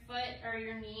 Bring your foot or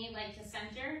your knee leg to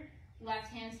center. Left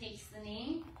hand takes the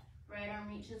knee. Right arm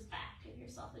reaches back. Give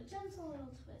yourself a gentle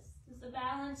little twist. This is a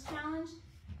balance challenge.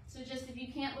 So just if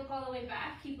you can't look all the way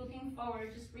back, keep looking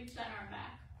forward. Just reach that arm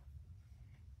back.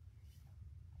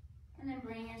 And then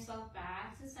bring yourself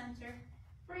back to center.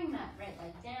 Bring that right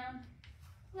leg down.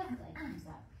 Left leg comes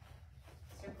up.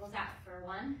 Circles out for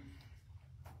 1,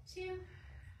 2,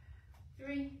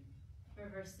 3.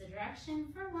 Reverse the direction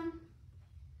for 1,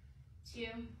 2,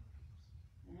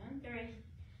 and 3.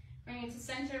 Bring it to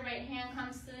center. Right hand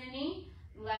comes to the knee.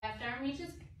 Left arm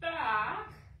reaches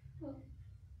back.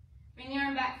 Bring the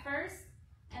arm back first,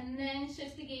 and then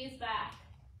shift the gaze back.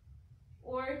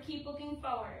 Or keep looking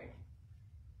forward.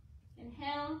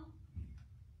 Inhale,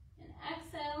 and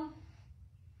exhale,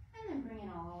 and then bring it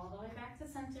all the way back to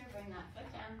center. Bring that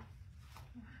foot down.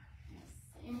 Yes.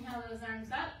 Inhale those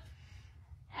arms up.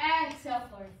 Exhale,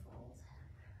 forward fold.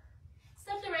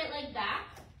 Step the right leg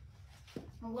back.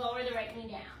 Lower the right knee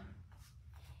down.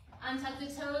 Untuck the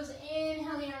toes.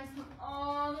 Inhale, the arms come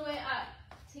all the way up.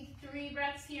 Take 3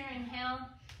 breaths here. Inhale.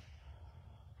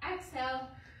 Exhale.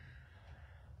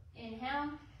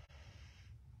 Inhale.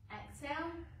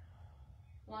 Exhale.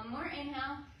 One more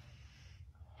inhale.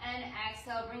 And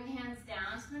exhale. Bring the hands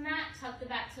down to the mat. Tuck the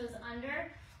back toes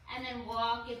under. And then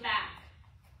walk it back.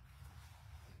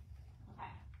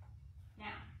 Okay.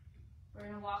 Now, we're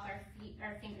going to walk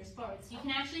our fingers forward. So you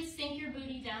can actually sink your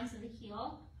booty down to the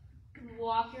heel.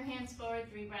 Walk your hands forward.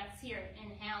 3 breaths here.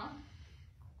 Inhale.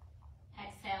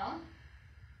 Exhale.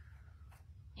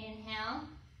 Inhale.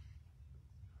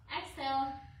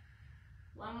 Exhale.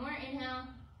 One more inhale.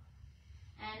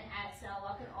 And exhale.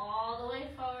 Walk it all the way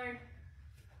forward.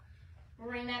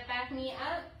 Bring that back knee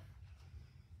up.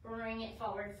 Bring it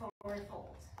forward, forward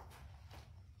fold.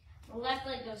 Left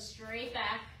leg goes straight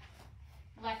back.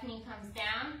 Left knee comes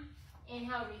down.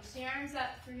 Inhale, reach the arms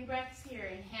up. 3 breaths here.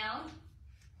 Inhale.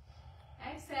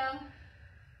 Exhale.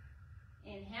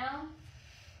 Inhale.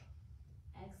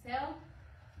 Exhale.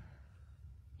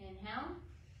 Inhale.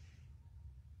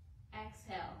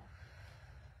 Exhale.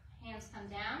 Hands come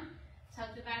down.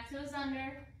 Tuck the back toes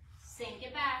under. Sink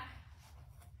it back.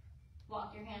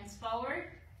 Walk your hands forward.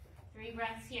 3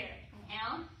 breaths here.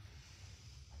 Inhale.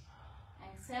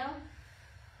 Exhale.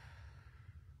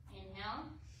 Inhale.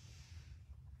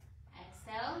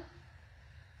 Exhale.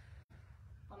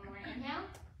 One more inhale.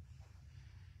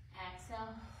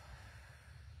 Exhale.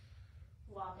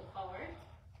 Walk it forward.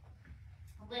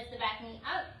 Lift the back knee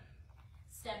up.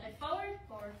 Step it forward.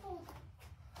 Forward fold.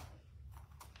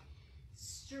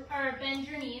 Bend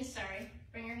your knees, sorry.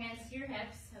 Bring your hands to your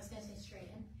hips. I was going to say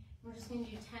straighten. We're just going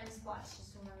to do 10 squats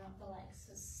just to warm up the legs.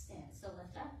 So stand. So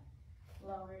lift up.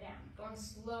 Lower down. Going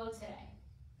slow today.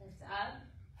 Lift up.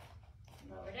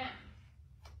 Lower down.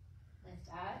 Lift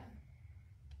up.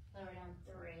 Lower down.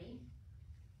 3.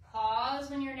 Pause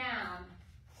when you're down.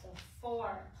 So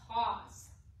 4. Pause.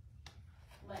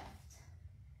 Lift.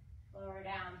 Lower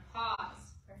down.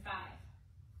 Pause for 5.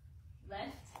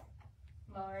 Lift.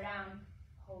 Lower down.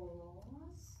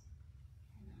 Pause.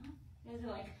 And up. Those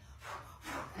are like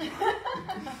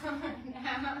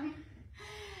down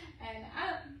and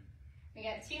up. We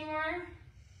got 2 more.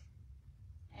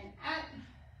 And up.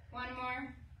 1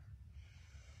 more.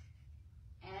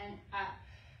 And up.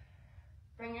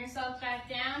 Bring yourself back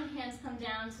down. Hands come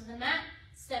down to the mat.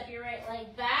 Step your right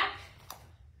leg back.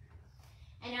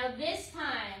 And now this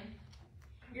time,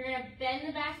 you're going to bend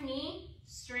the back knee,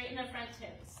 straighten the front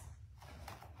toes.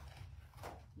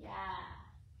 Yeah.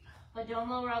 But don't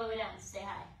lower all the way down. Stay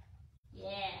high.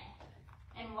 Yeah.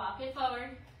 And walk it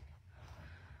forward.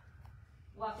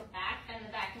 Walk it back. Bend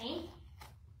the back knee.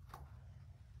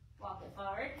 Walk it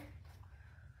forward.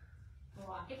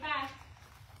 Walk it back.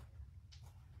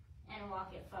 And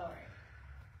walk it forward.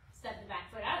 Step the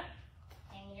back foot up.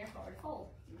 Hang in your forward fold.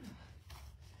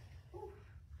 Ooh.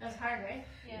 That was hard, right?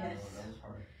 Yeah. Yes. That was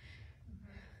hard.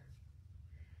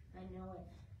 I know it.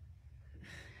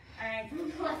 All right,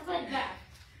 left leg back.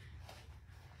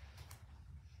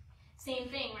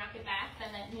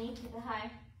 knee, keep it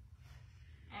high.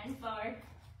 And forward.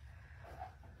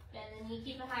 Bend the knee,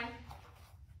 keep it high.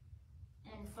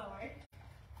 And forward.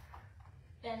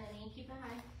 Bend the knee, keep it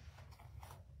high.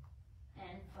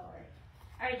 And forward.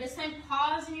 Alright, this time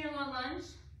pause in your low lunge.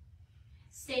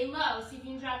 Stay low. See if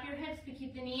you can drop your hips, but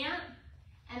keep the knee up.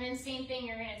 And then same thing,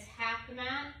 you're going to tap the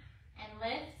mat and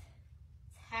lift.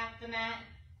 Tap the mat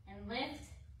and lift.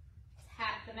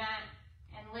 Tap the mat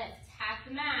and lift. Tap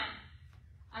the mat.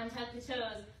 Untuck the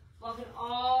toes. Walk it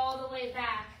all the way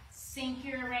back. Sink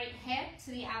your right hip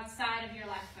to the outside of your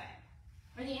left foot.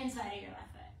 Or the inside of your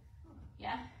left foot.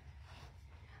 Yeah?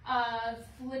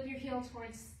 Flip your heel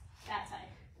towards that side.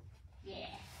 Yeah.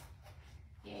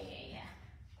 Yeah.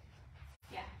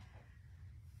 Yeah.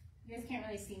 You guys can't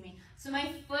really see me. So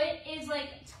my foot is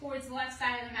like towards the left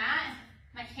side of the mat.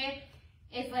 My hip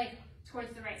is like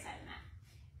towards the right side of the mat.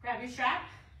 Grab your strap.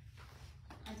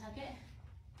 Untuck it.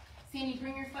 Sandy,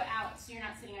 bring your foot out so you're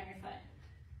not sitting on your foot.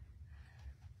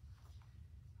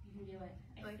 You can do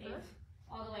it. Like this?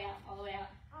 All the way out, all the way out.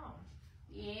 Oh.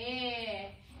 Yeah.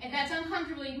 If that's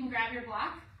uncomfortable, you can grab your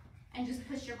block and just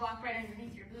push your block right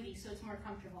underneath your booty so it's more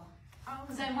comfortable.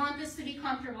 Because I want this to be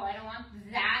comfortable. I don't want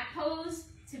that pose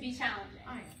to be challenging.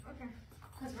 Oh, yeah. Okay.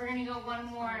 Because we're going to go one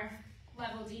more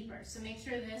level deeper. So make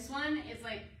sure this one is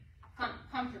like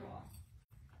comfortable.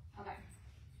 Okay.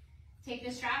 Take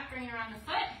the strap, bring it around the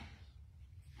foot,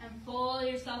 and pull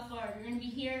yourself forward. You're going to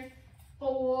be here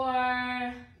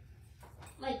for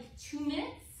like 2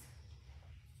 minutes.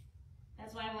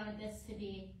 That's why I wanted this to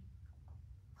be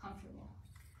comfortable.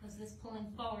 Because this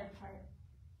pulling forward part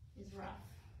is rough.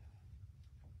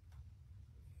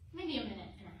 Maybe a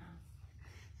minute and a half.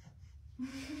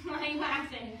 Why are you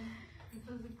laughing? This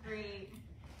was great.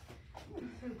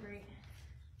 So great.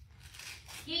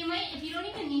 Yeah, you might, if you don't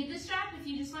even need the strap, if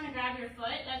you just want to grab your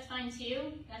foot, that's fine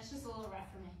too. That's just a little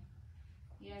rough for me.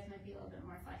 You guys might be a little bit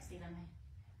more flexy than me.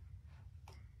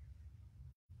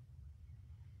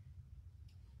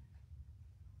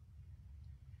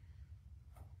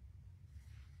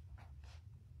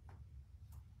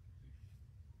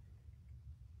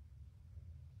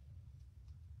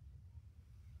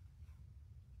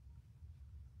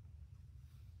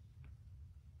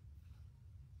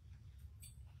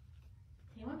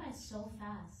 They went by so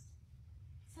fast.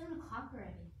 7 o'clock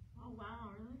already. Oh,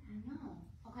 wow, really? I know.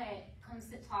 Okay, come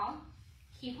sit tall.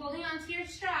 Keep holding onto your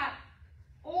strap.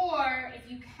 Or, if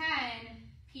you can,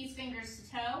 piece fingers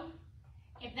to toe.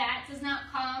 If that does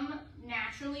not come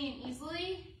naturally and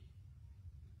easily,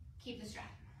 keep the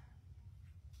strap.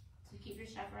 So keep your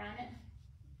strap around it.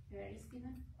 You ready,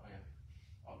 Stephen? Oh,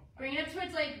 yeah. Oh. Bring it up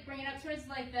towards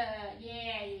like the,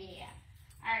 yeah.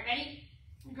 All right, ready?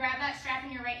 Grab that strap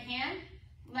in your right hand.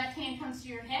 Left hand comes to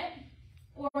your hip.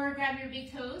 Or grab your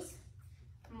big toes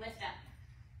and lift up.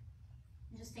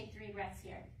 And just take 3 breaths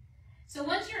here. So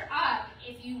once you're up,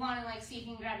 if you want to like see if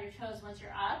you can grab your toes once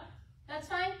you're up, that's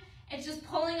fine. It's just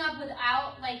pulling up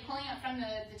without, like pulling up from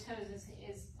the toes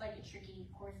is like a tricky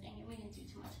core thing, and we didn't do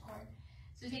too much core.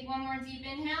 So take one more deep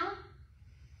inhale,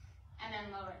 and then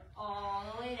lower it all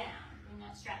the way down. Bring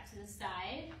that strap to the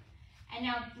side. And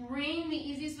now bring, the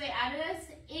easiest way out of this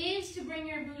is to bring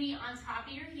your booty on top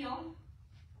of your heel,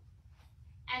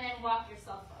 and then walk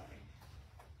yourself forward.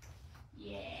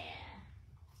 Yeah.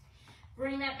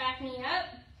 Bring that back knee up.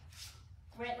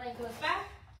 Right leg goes back.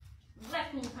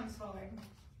 Left knee comes forward.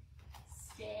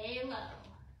 Stay low.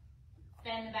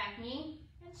 Bend the back knee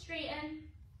and straighten.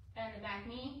 Bend the back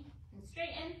knee and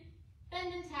straighten.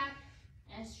 Bend and tap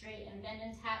and straighten. Bend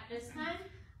and tap this time.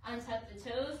 Untuck the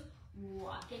toes.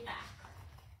 Walk it back.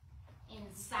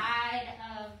 Inside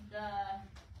of the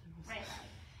right leg.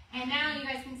 And now you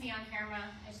guys can see on camera.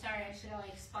 I'm sorry, I should have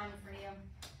like spun for you.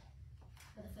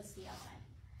 But the foot's the outside.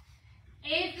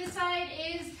 If the side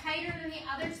is tighter than the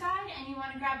other side and you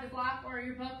want to grab the block or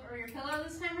your book or your pillow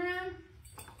this time around,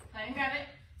 go ahead and grab it.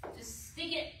 Just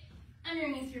stick it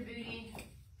underneath your booty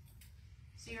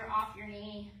so you're off your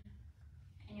knee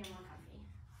and you're more comfy.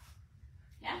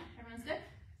 Yeah? Everyone's good?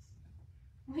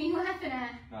 What are you laughing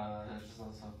at? No, that's just so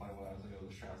funny when I was like, it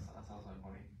was stressed. That sounds like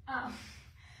funny. Oh.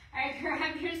 Alright,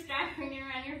 grab your strap, bring it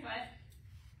around your foot.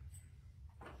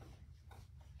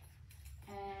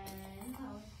 And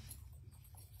lower.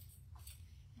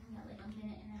 I've got like a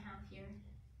minute and a half here.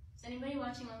 Is anybody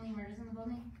watching Only Murders in the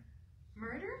Building?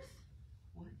 Murders?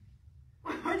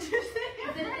 What? What'd you say?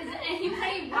 Is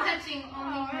anybody watching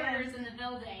Only Murders in the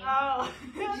Building? Oh.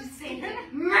 Did you say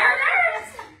that? Murders?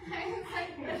 I was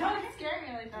like, Don't scare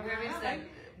me like that. Where is that?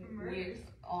 Murders.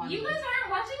 On. you guys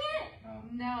aren't watching it?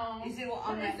 No. Is it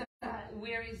on What is that?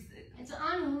 Where is it? It's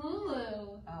on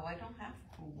Hulu. Oh, I don't have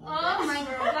Oh my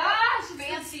gosh,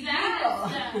 Fancy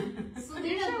that's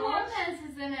Selena Gomez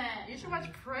is in it. You should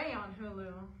watch Prey on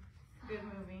Hulu. Good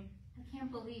movie. I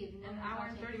can't believe An hour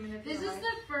and 30 minutes. this is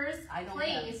the first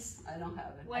place I don't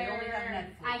have it. where I only have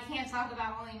Netflix. I can't talk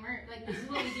about only merch. Like, this is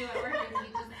what we do at work. Is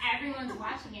we just everyone's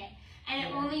watching it, and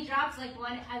it only drops like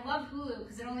one. I love Hulu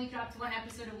because it only drops one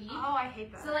episode a week. Oh, I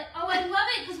hate that. So like, oh, I love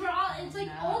it because we're all. It's like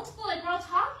old school. Like we're all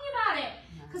talking about it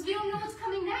because we don't know what's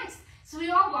coming next. So we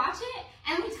all watch it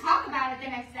and we talk about it the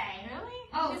next day. Really?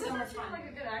 Oh, it it's so doesn't much seem fun. like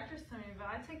a good actress to me, but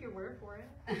I take your word for it.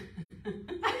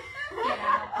 Get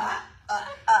out.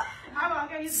 I'm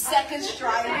gonna use Second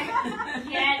strike.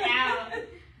 Get out.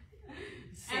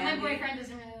 And my boyfriend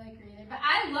doesn't really like her either. But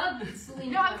I love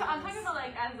Selena. No, I'm Gomez. talking about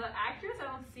like as an actress.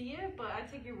 I don't see it, but I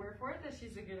take your word for it that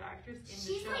she's a good actress in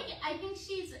She's the show. like, I think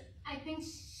she's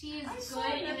I saw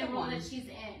good in the another role one. that she's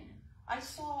in. I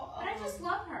saw. But I just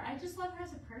love her. I just love her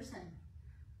as a person.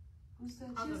 Who's that?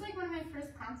 She was like one of my first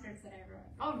concerts that I ever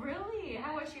went to. Oh, really?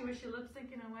 How was she? Was she lip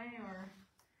syncing away or?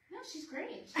 No, she's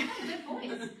great. She's got a good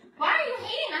voice. Why are you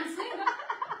hating on Selena?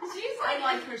 She's I like,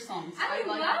 like her songs. I like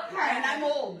love her. And I'm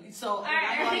old, so all I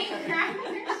right, like her. grab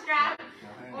your strap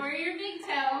or your big toe.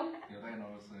 Yeah, I know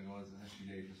what's going on. She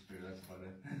dated Spirit. That's about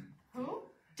it. Who?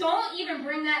 Don't even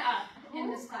bring that up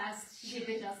in this class. She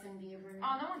did Justin Bieber.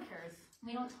 Oh, no one cares.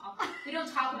 We don't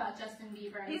talk about Justin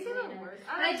Bieber. He's Selena. even worse.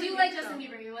 But I do like Justin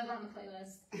Bieber. He was on the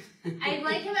playlist. I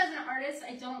like him as an artist.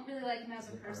 I don't really like him as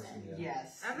a person.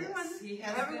 Yes. Everyone- yes. He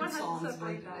has everyone good has to songs,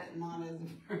 separate but that. not as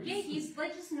a person. Yeah, he's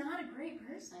like just not a great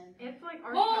person. It's like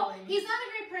art Well, filling. he's not a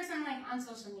great person like on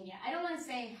social media. I don't want to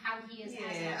say how he is as an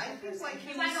Yeah, I actual think person, like he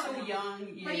 'cause I was don't so know.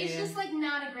 young. Yeah. But he's just like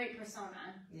not a great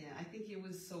persona. Yeah, I think he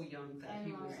was so young that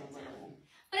he was a little.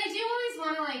 But I do always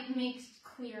want to like make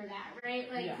clear that,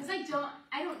 right? Like, Yeah. because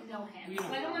I don't know him, We so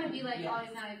don't I don't know want to be him. like, Yeah. oh,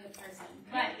 he's not a good person.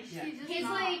 But Yeah. She's just his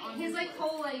not like on his like list.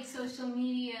 whole like social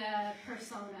media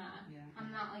persona, Yeah.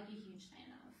 I'm not like a huge fan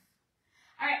of.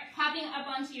 All right, popping up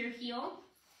onto your heel,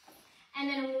 and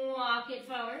then walk it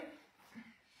forward.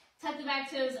 Tuck the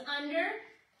back toes under.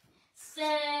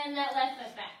 Send that left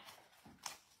foot back.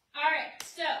 All right,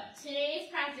 so today's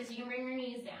practice, you can bring your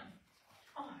knees down.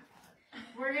 Oh my god.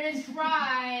 We're gonna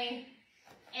try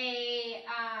a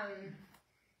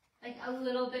like a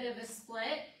little bit of a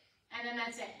split, and then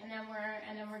that's it. And then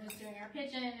we're just doing our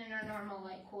pigeon and our normal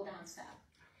like cool down stuff.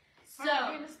 Are So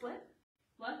we doing the split?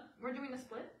 what? We're doing the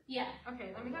split? Yeah.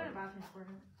 Okay, let me go to the bathroom for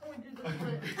him. Oh, we did the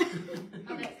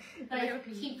split. Okay. But I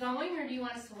keep going, or do you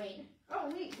want us to wait? Oh,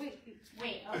 wait.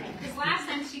 Wait. Okay. Because last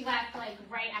time she left like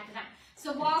right after that.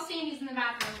 So while Sandy's in the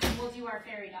bathroom, we'll do our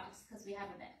fairy dogs because we have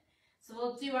a bit. So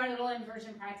we'll do our little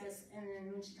inversion practice, and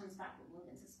then when she comes back, we'll move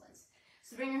into splits.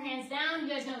 So bring your hands down. You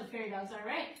guys know what fairy dogs are,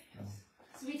 right?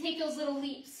 So we take those little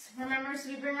leaps. Remember, so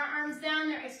we bring our arms down.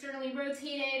 They're externally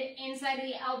rotated. Inside of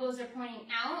the elbows are pointing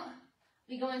out.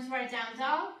 We go into our down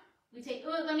dog. We take,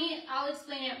 I'll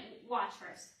explain it. Watch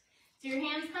first. So your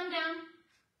hands come down.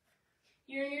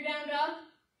 You're in your down dog.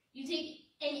 You take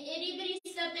an itty bitty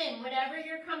step in, whatever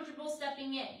you're comfortable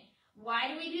stepping in. Why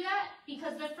do we do that?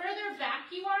 Because the further back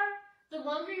you are, the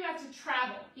longer you have to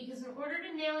travel. Because in order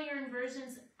to nail your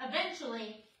inversions,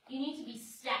 eventually, you need to be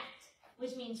stacked,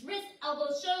 which means wrists,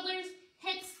 elbows, shoulders,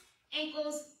 hips,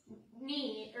 ankles,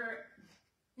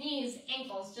 knees,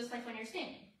 ankles, just like when you're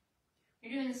standing.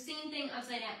 You're doing the same thing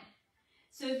upside down.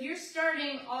 So if you're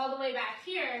starting all the way back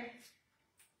here,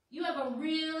 you have a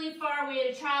really far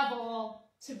way to travel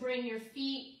to bring your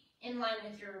feet in line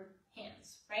with your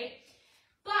hands, right?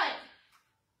 But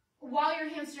while your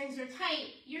hamstrings are tight,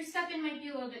 your step-in might be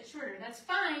a little bit shorter. That's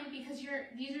fine because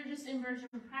these are just inversion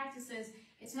practices.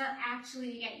 It's not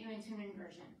actually to get you into an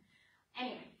inversion.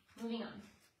 Anyway, moving on.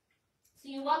 So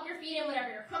you walk your feet in whatever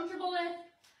you're comfortable with.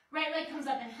 Right leg comes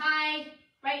up and high.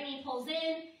 Right knee pulls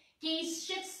in. Gaze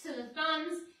shifts to the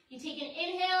thumbs. You take an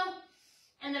inhale,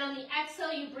 and then on the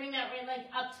exhale, you bring that right leg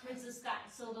up towards the sky.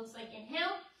 So it looks like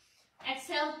inhale,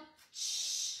 exhale,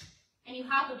 and you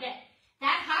hop a bit.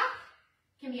 That hop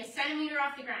can be a centimeter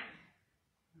off the ground.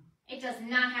 It does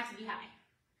not have to be high.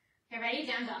 Okay, ready?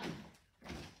 Down dog.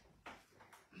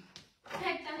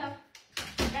 Okay, down dog.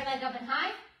 Right leg up and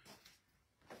high.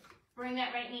 Bring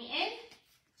that right knee in.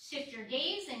 Shift your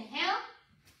gaze. Inhale.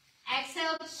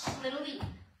 Exhale, little leap.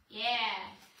 Yeah.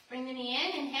 Bring the knee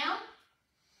in. Inhale.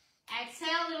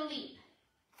 Exhale, little leap.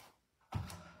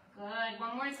 Good.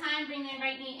 One more time. Bring the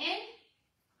right knee in.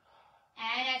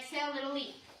 And exhale, little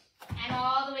leap. And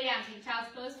all the way down. Take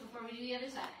child's pose before we do the other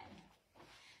side.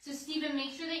 So, Stephen,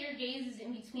 make sure that your gaze is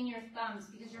in between your thumbs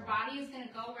because your body is going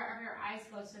to go wherever your eyes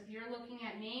go. So if you're looking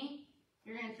at me,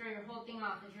 you're going to throw your whole thing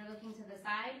off. If you're looking to the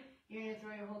side, you're gonna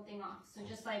throw your whole thing off. So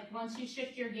just like once you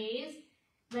shift your gaze,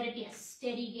 let it be a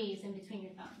steady gaze in between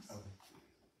your thumbs. Okay.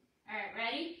 All right,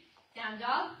 ready? Down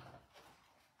dog.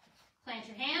 Plant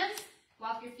your hands.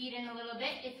 Walk your feet in a little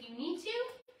bit if you need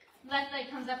to. Left leg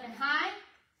comes up and high.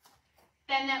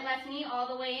 Bend that left knee all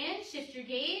the way in. Shift your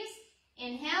gaze.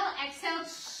 Inhale, exhale.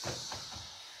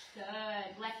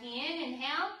 Good. Left knee in,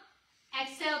 inhale.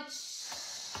 Exhale.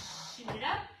 Shoot it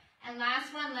up. And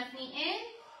last one, left knee in.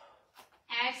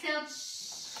 Exhale.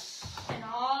 And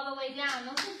all the way down.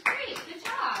 Those are great. Good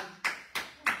job.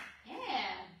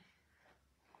 Yeah.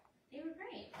 They were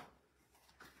great.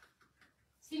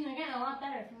 Steven, you're getting a lot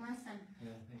better from last time. Yeah,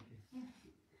 thank you. Yeah.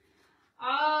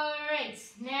 All right.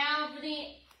 Now for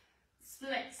the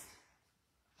splits.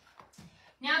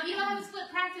 Now, if you don't have a split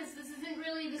practice, this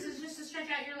is just to stretch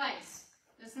out your legs.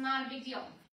 This is not a big deal.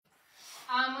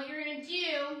 What you're going to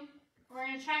do, we're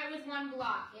going to try it with one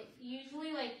block. It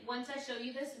usually, like, once I show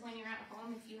you this, when you're at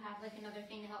home, if you have, like, another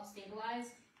thing to help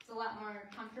stabilize, it's a lot more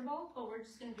comfortable, but we're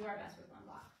just going to do our best with one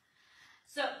block.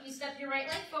 So, you step your right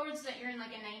leg forward so that you're in,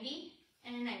 like, a 90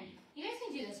 and a 90. You guys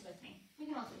can do this with me. We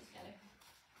can all do it together.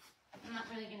 I'm not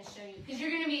really going to show you, because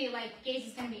you're going to be, like, gaze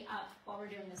is going to be up while we're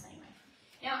doing this anyway.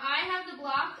 Now, I have the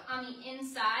block on the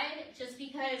inside just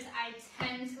because I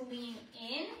tend to lean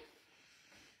in.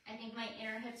 I think my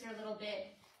inner hips are a little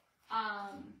bit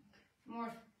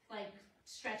more like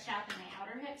stretched out than my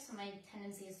outer hips, so my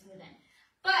tendency is to move in.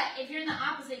 But if you're in the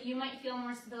opposite, you might feel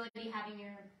more stability having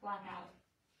your block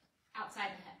outside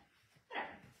the hip.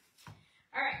 Whatever.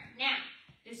 All right, now,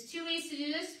 there's two ways to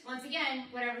do this. Once again,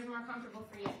 whatever's more comfortable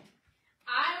for you.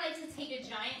 I like to take a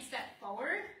giant step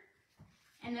forward,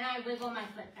 and then I wiggle my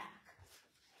foot back.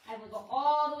 I wiggle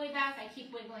all the way back. I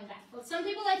keep wiggling back. But some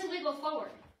people like to wiggle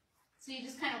forward. So you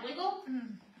just kind of wiggle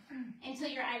until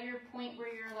you're at your point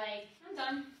where you're like, I'm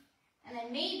done. And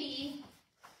then maybe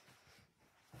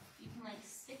you can like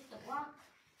stick the block.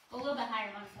 Go a little bit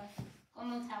higher, Monica. Go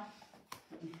motel.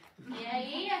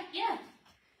 Yeah.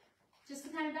 Just to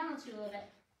kind of balance you a little bit.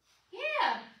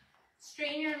 Yeah.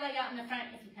 Straighten your leg out in the front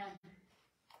if you can.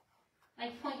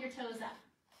 Like point your toes up.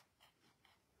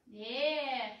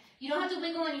 Yeah. You don't have to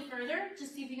wiggle any further.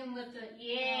 Just see if you can lift it.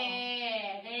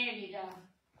 Yeah. There you go.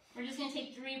 We're just going to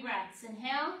take 3 breaths.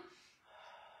 Inhale.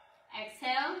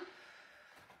 Exhale.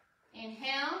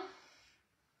 Inhale.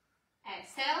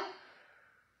 Exhale.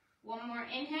 One more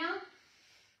inhale.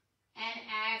 And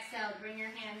exhale. Bring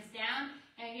your hands down.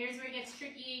 Now here's where it gets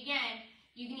tricky again.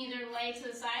 You can either lay to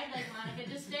the side like Monica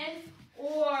just did,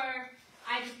 or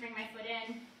I just bring my foot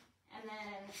in and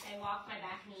then I walk my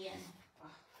back knee in.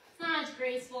 It's not as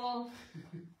graceful,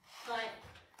 but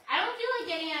I don't feel like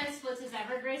getting out of splits is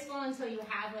ever graceful until you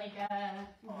have like a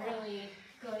really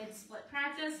good split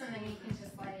practice, and then you can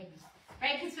just like,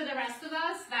 right? Because for the rest of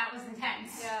us, that was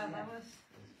intense. Yeah, that was.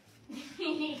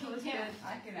 Yeah.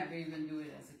 I could never even do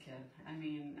it as a kid. I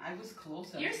mean, I was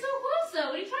closer. You're so close though.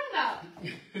 What are you talking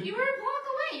about? You were a block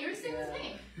away. You were the same as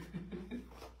me.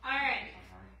 All right.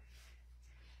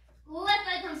 Left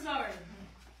leg comes forward.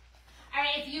 All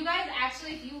right. If you guys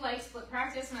actually, if you like split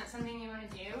practice and that's something you want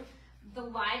to do, the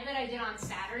live that I did on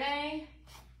Saturday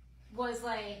was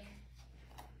like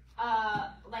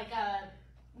a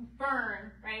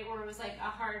burn, right? Where it was like a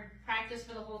hard practice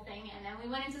for the whole thing, and then we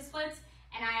went into splits,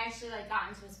 and I actually like got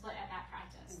into a split at that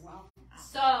practice. Wow.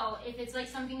 So if it's like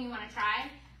something you want to try,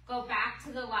 go back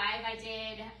to the live I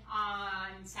did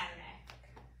on Saturday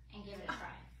and give it a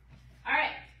try. All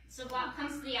right. So block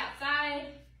comes to the outside.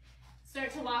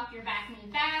 Start to walk your back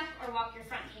knee back or walk your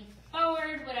front knee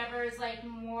forward, whatever is like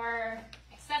more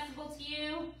accessible to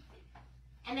you.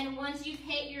 And then once you've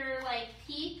hit your like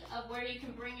peak of where you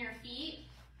can bring your feet,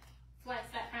 flex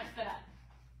that front foot up.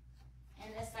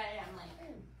 And this side I'm like,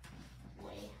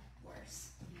 way worse.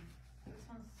 This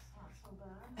one's not so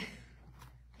bad.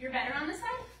 You're better on this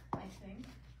side? I think.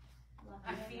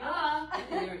 I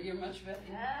feel. You're much better.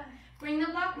 Yeah. Bring the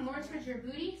block more towards your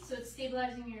booty so it's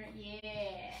stabilizing your,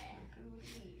 yeah.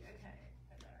 Booty. Okay.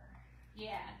 Better.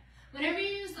 Yeah. Whenever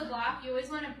you use the block, you always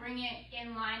want to bring it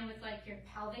in line with like your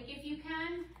pelvic if you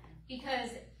can, because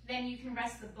then you can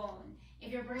rest the bone.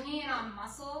 If you're bringing it on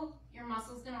muscle, your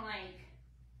muscle's going to like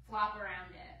flop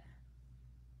around it.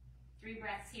 3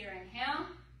 breaths here. Inhale.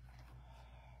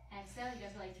 Exhale. You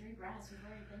guys are like 3 breaths. We've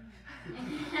already been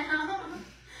there. Inhale.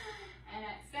 And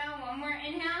exhale. One more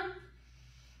inhale.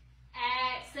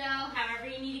 Exhale. However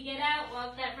you need to get out.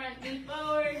 Walk that front knee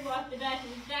forward. Walk the back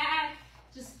knee back.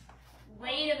 Just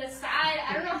lay to the side.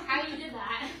 I don't know how you did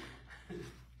that.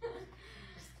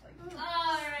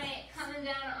 All right. Coming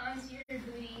down onto your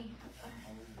booty.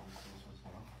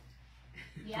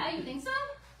 Yeah, you think so?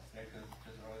 Yeah, because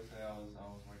just always say I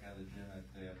was working at the gym at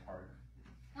the park.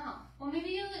 Oh, well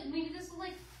maybe this will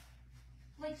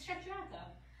like stretch you out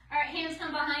though. All right, hands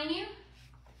come behind you,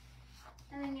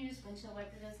 and then you just windshield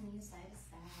wiper those knees side to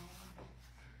side.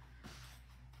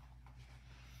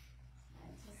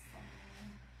 Side to side.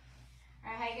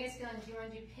 All right, how you guys feeling? Do you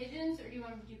want to do pigeons or do you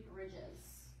want to do bridges?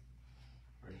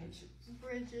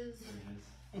 Bridges.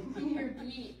 Your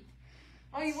beat.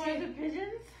 Oh, you want to do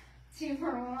pigeons? 2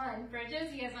 for 1.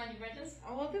 Bridges? You guys want to do bridges?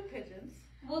 I will do pigeons.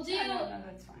 We'll do. No,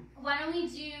 that's fine. Why don't we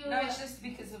do? No, it's just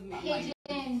because of my.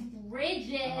 Pigeon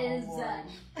bridges. Oh,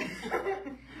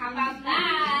 How about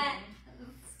that?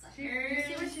 You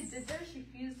see what she did there? She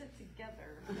fused it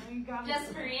together.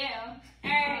 Just for you.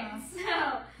 Alright,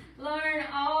 so learn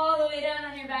all the way down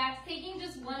on your back, taking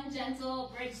just one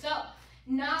gentle bridge. So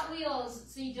not wheels,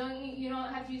 so you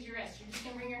don't have to use your wrist. You're just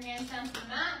gonna bring your hands down to the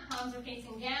mat, palms are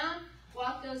facing down,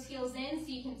 walk those heels in so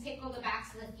you can tickle the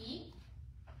backs of the feet.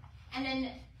 And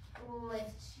then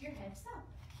lift your hips up.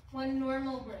 One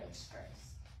normal bridge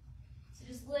first. So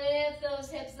just lift those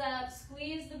hips up,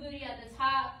 squeeze the booty at the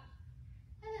top,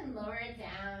 and then lower it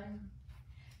down.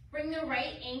 Bring the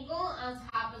right ankle on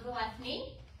top of the left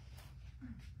knee.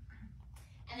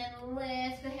 And then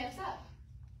lift the hips up.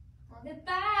 Look at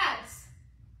that.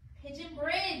 Pigeon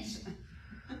bridge.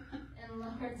 And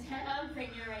lower down. Bring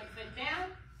your right foot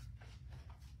down.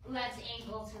 Left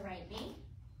ankle to right knee.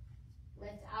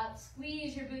 Lift up.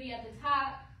 Squeeze your booty at the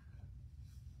top.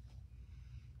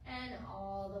 And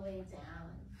all the way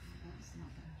down.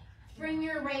 Bring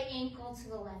your right ankle to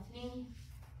the left knee.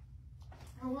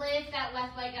 Lift that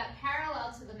left leg up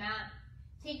parallel to the mat.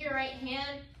 Take your right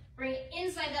hand, bring it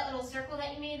inside that little circle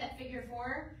that you made, that figure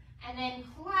 4, and then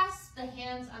clasp the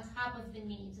hands on top of the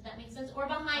knee. Does that make sense? Or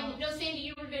behind it. No, Sandy,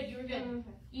 you were good. You were good. Okay.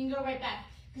 You can go right back.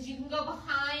 Because you can go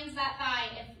behind that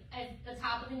thigh if the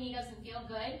top of the knee doesn't feel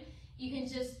good. You can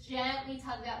just gently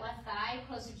tug that left thigh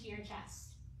closer to your chest.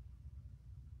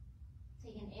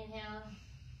 Take an inhale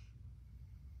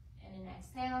and an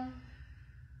exhale.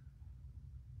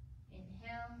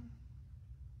 Inhale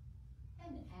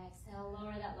and exhale.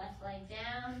 Lower that left leg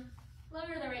down.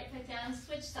 Lower the right foot down.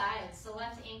 Switch sides. So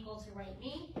left ankle to right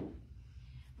knee.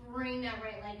 Bring that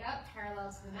right leg up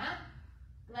parallel to the mat.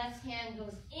 Left hand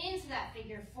goes into that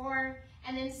figure 4.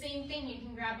 And then same thing. You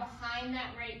can grab behind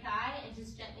that right thigh and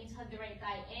just gently tug the right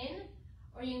thigh in.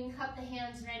 Or you can cup the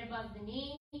hands right above the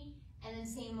knee. And then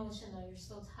same motion though. You're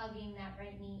still tugging that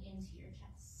right knee into your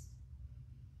chest.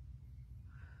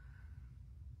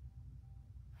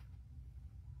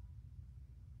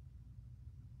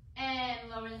 And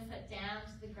lower the foot down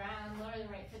to the ground, lower the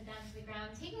right foot down to the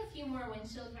ground. Take a few more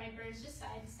windshield wipers, just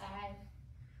side to side.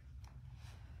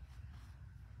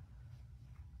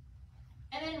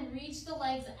 And then reach the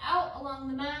legs out along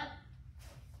the mat.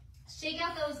 Shake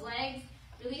out those legs,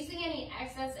 releasing any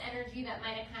excess energy that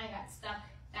might have kind of got stuck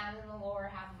down in the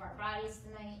lower half of our bodies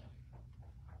tonight.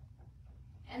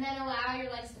 And then allow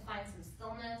your legs to find some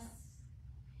stillness.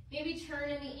 Maybe turn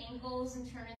in the ankles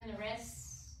and turn in the wrists.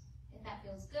 If that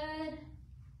feels good.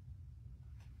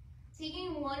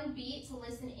 Taking one beat to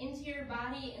listen into your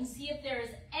body and see if there is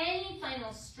any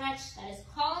final stretch that is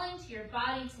calling to your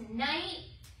body tonight.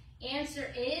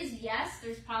 Answer is yes,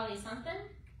 there's probably something.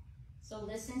 So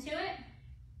listen to it.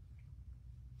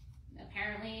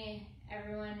 Apparently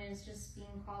everyone is just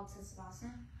being called to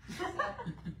Savasana.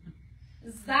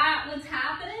 Is that what's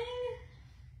happening?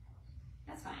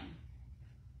 That's fine.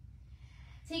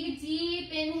 Take a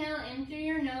deep inhale in through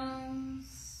your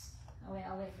nose. Oh wait,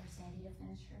 I'll wait for Sandy to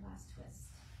finish her last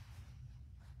twist.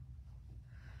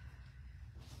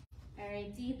 All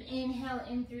right, deep inhale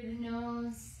in through the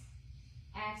nose.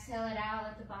 Exhale it out,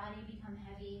 let the body become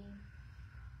heavy.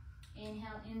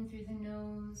 Inhale in through the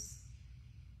nose.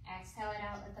 Exhale it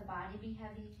out, let the body be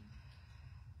heavy.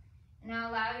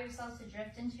 Now allow yourself to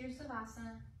drift into your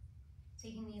Savasana,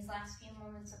 taking these last few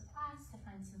moments of class to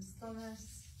find some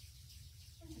stillness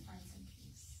and to find some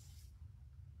peace.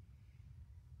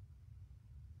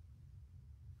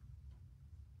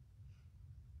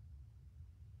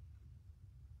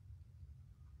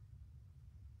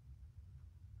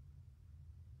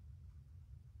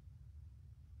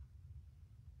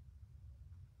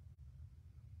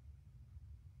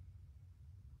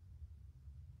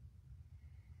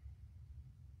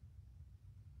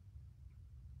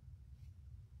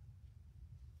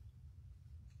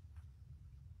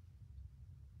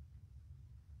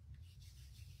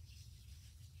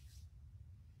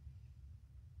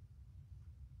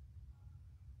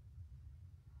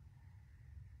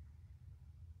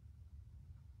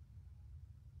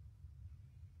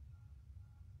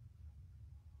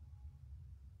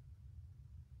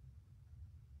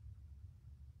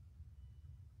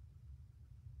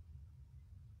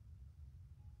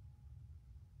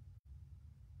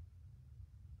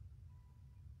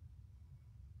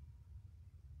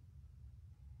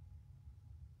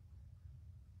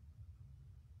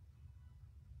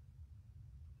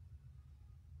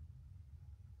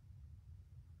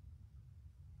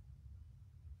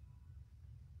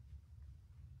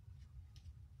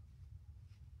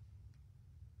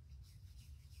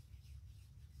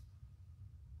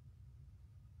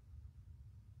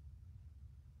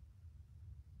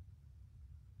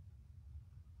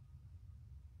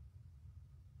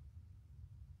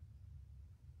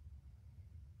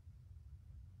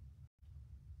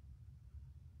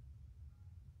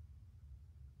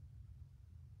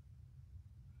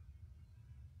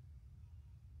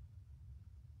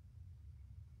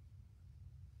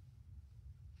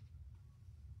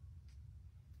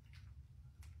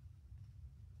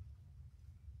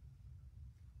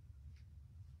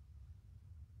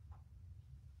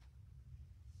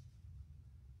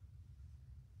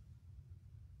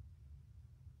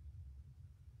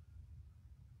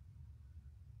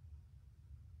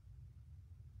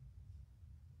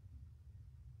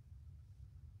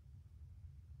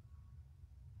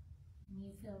 When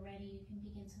you feel ready, you can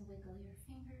begin to wiggle your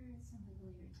fingers and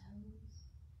wiggle your toes.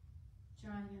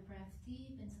 Drawing your breath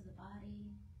deep into the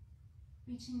body.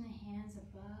 Reaching the hands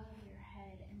above your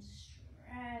head and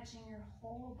stretching your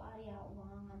whole body out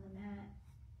long on the mat.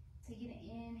 Take an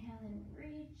inhale and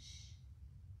reach.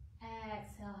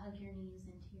 Exhale, hug your knees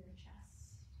into your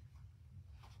chest.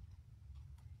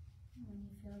 And when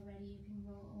you feel ready, you can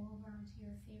roll over onto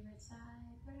your favorite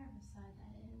side, whatever side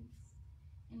that is,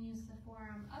 and use the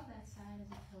forearm of that side as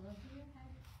a pillow for your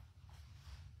head.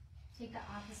 Take the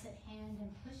opposite hand and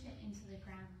push it into the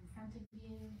ground in front of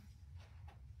you,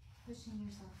 pushing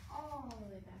yourself all the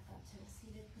way back up to a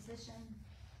seated position.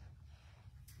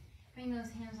 Bring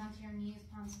those hands onto your knees,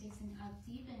 palms facing up.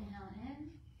 Deep inhale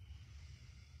in.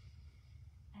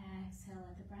 Exhale,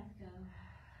 let the breath go.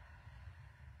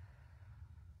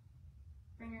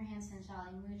 Bring your hands to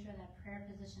Anjali Mudra, that prayer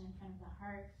position in front of the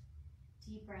heart.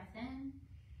 Deep breath in.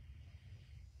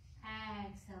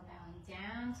 Exhale, bowing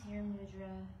down to your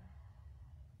mudra.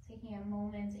 Taking a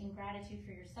moment in gratitude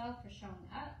for yourself, for showing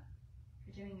up,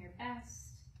 for doing your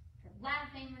best, for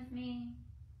laughing with me.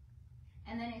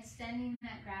 And then extending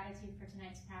that gratitude for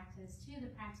tonight's practice to the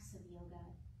practice of yoga.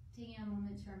 Taking a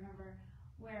moment to remember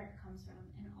where it comes from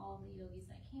and all the yogis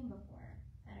that came before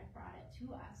that have brought it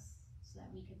to us so that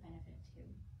we could benefit too.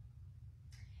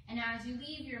 And now as you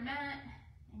leave your mat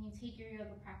and you take your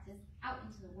yoga practice out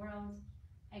into the world,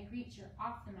 I greet your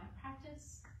off the mat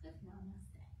practice with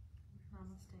namaste.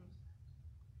 Namaste.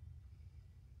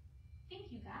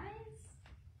 Thank you guys.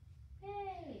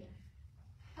 Yay.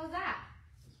 How's that?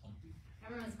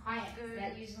 Everyone's quiet. Good.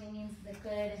 That usually means the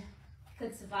good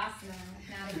savasana,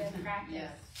 not a good practice.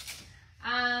 Yes.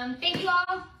 Thank you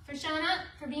all for showing up,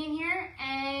 for being here,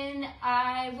 and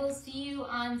I will see you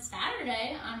on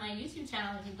Saturday on my YouTube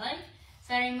channel if you'd like.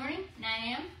 Saturday morning, 9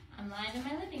 a.m. I'm live in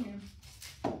my living room.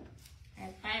 All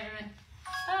right, bye everyone.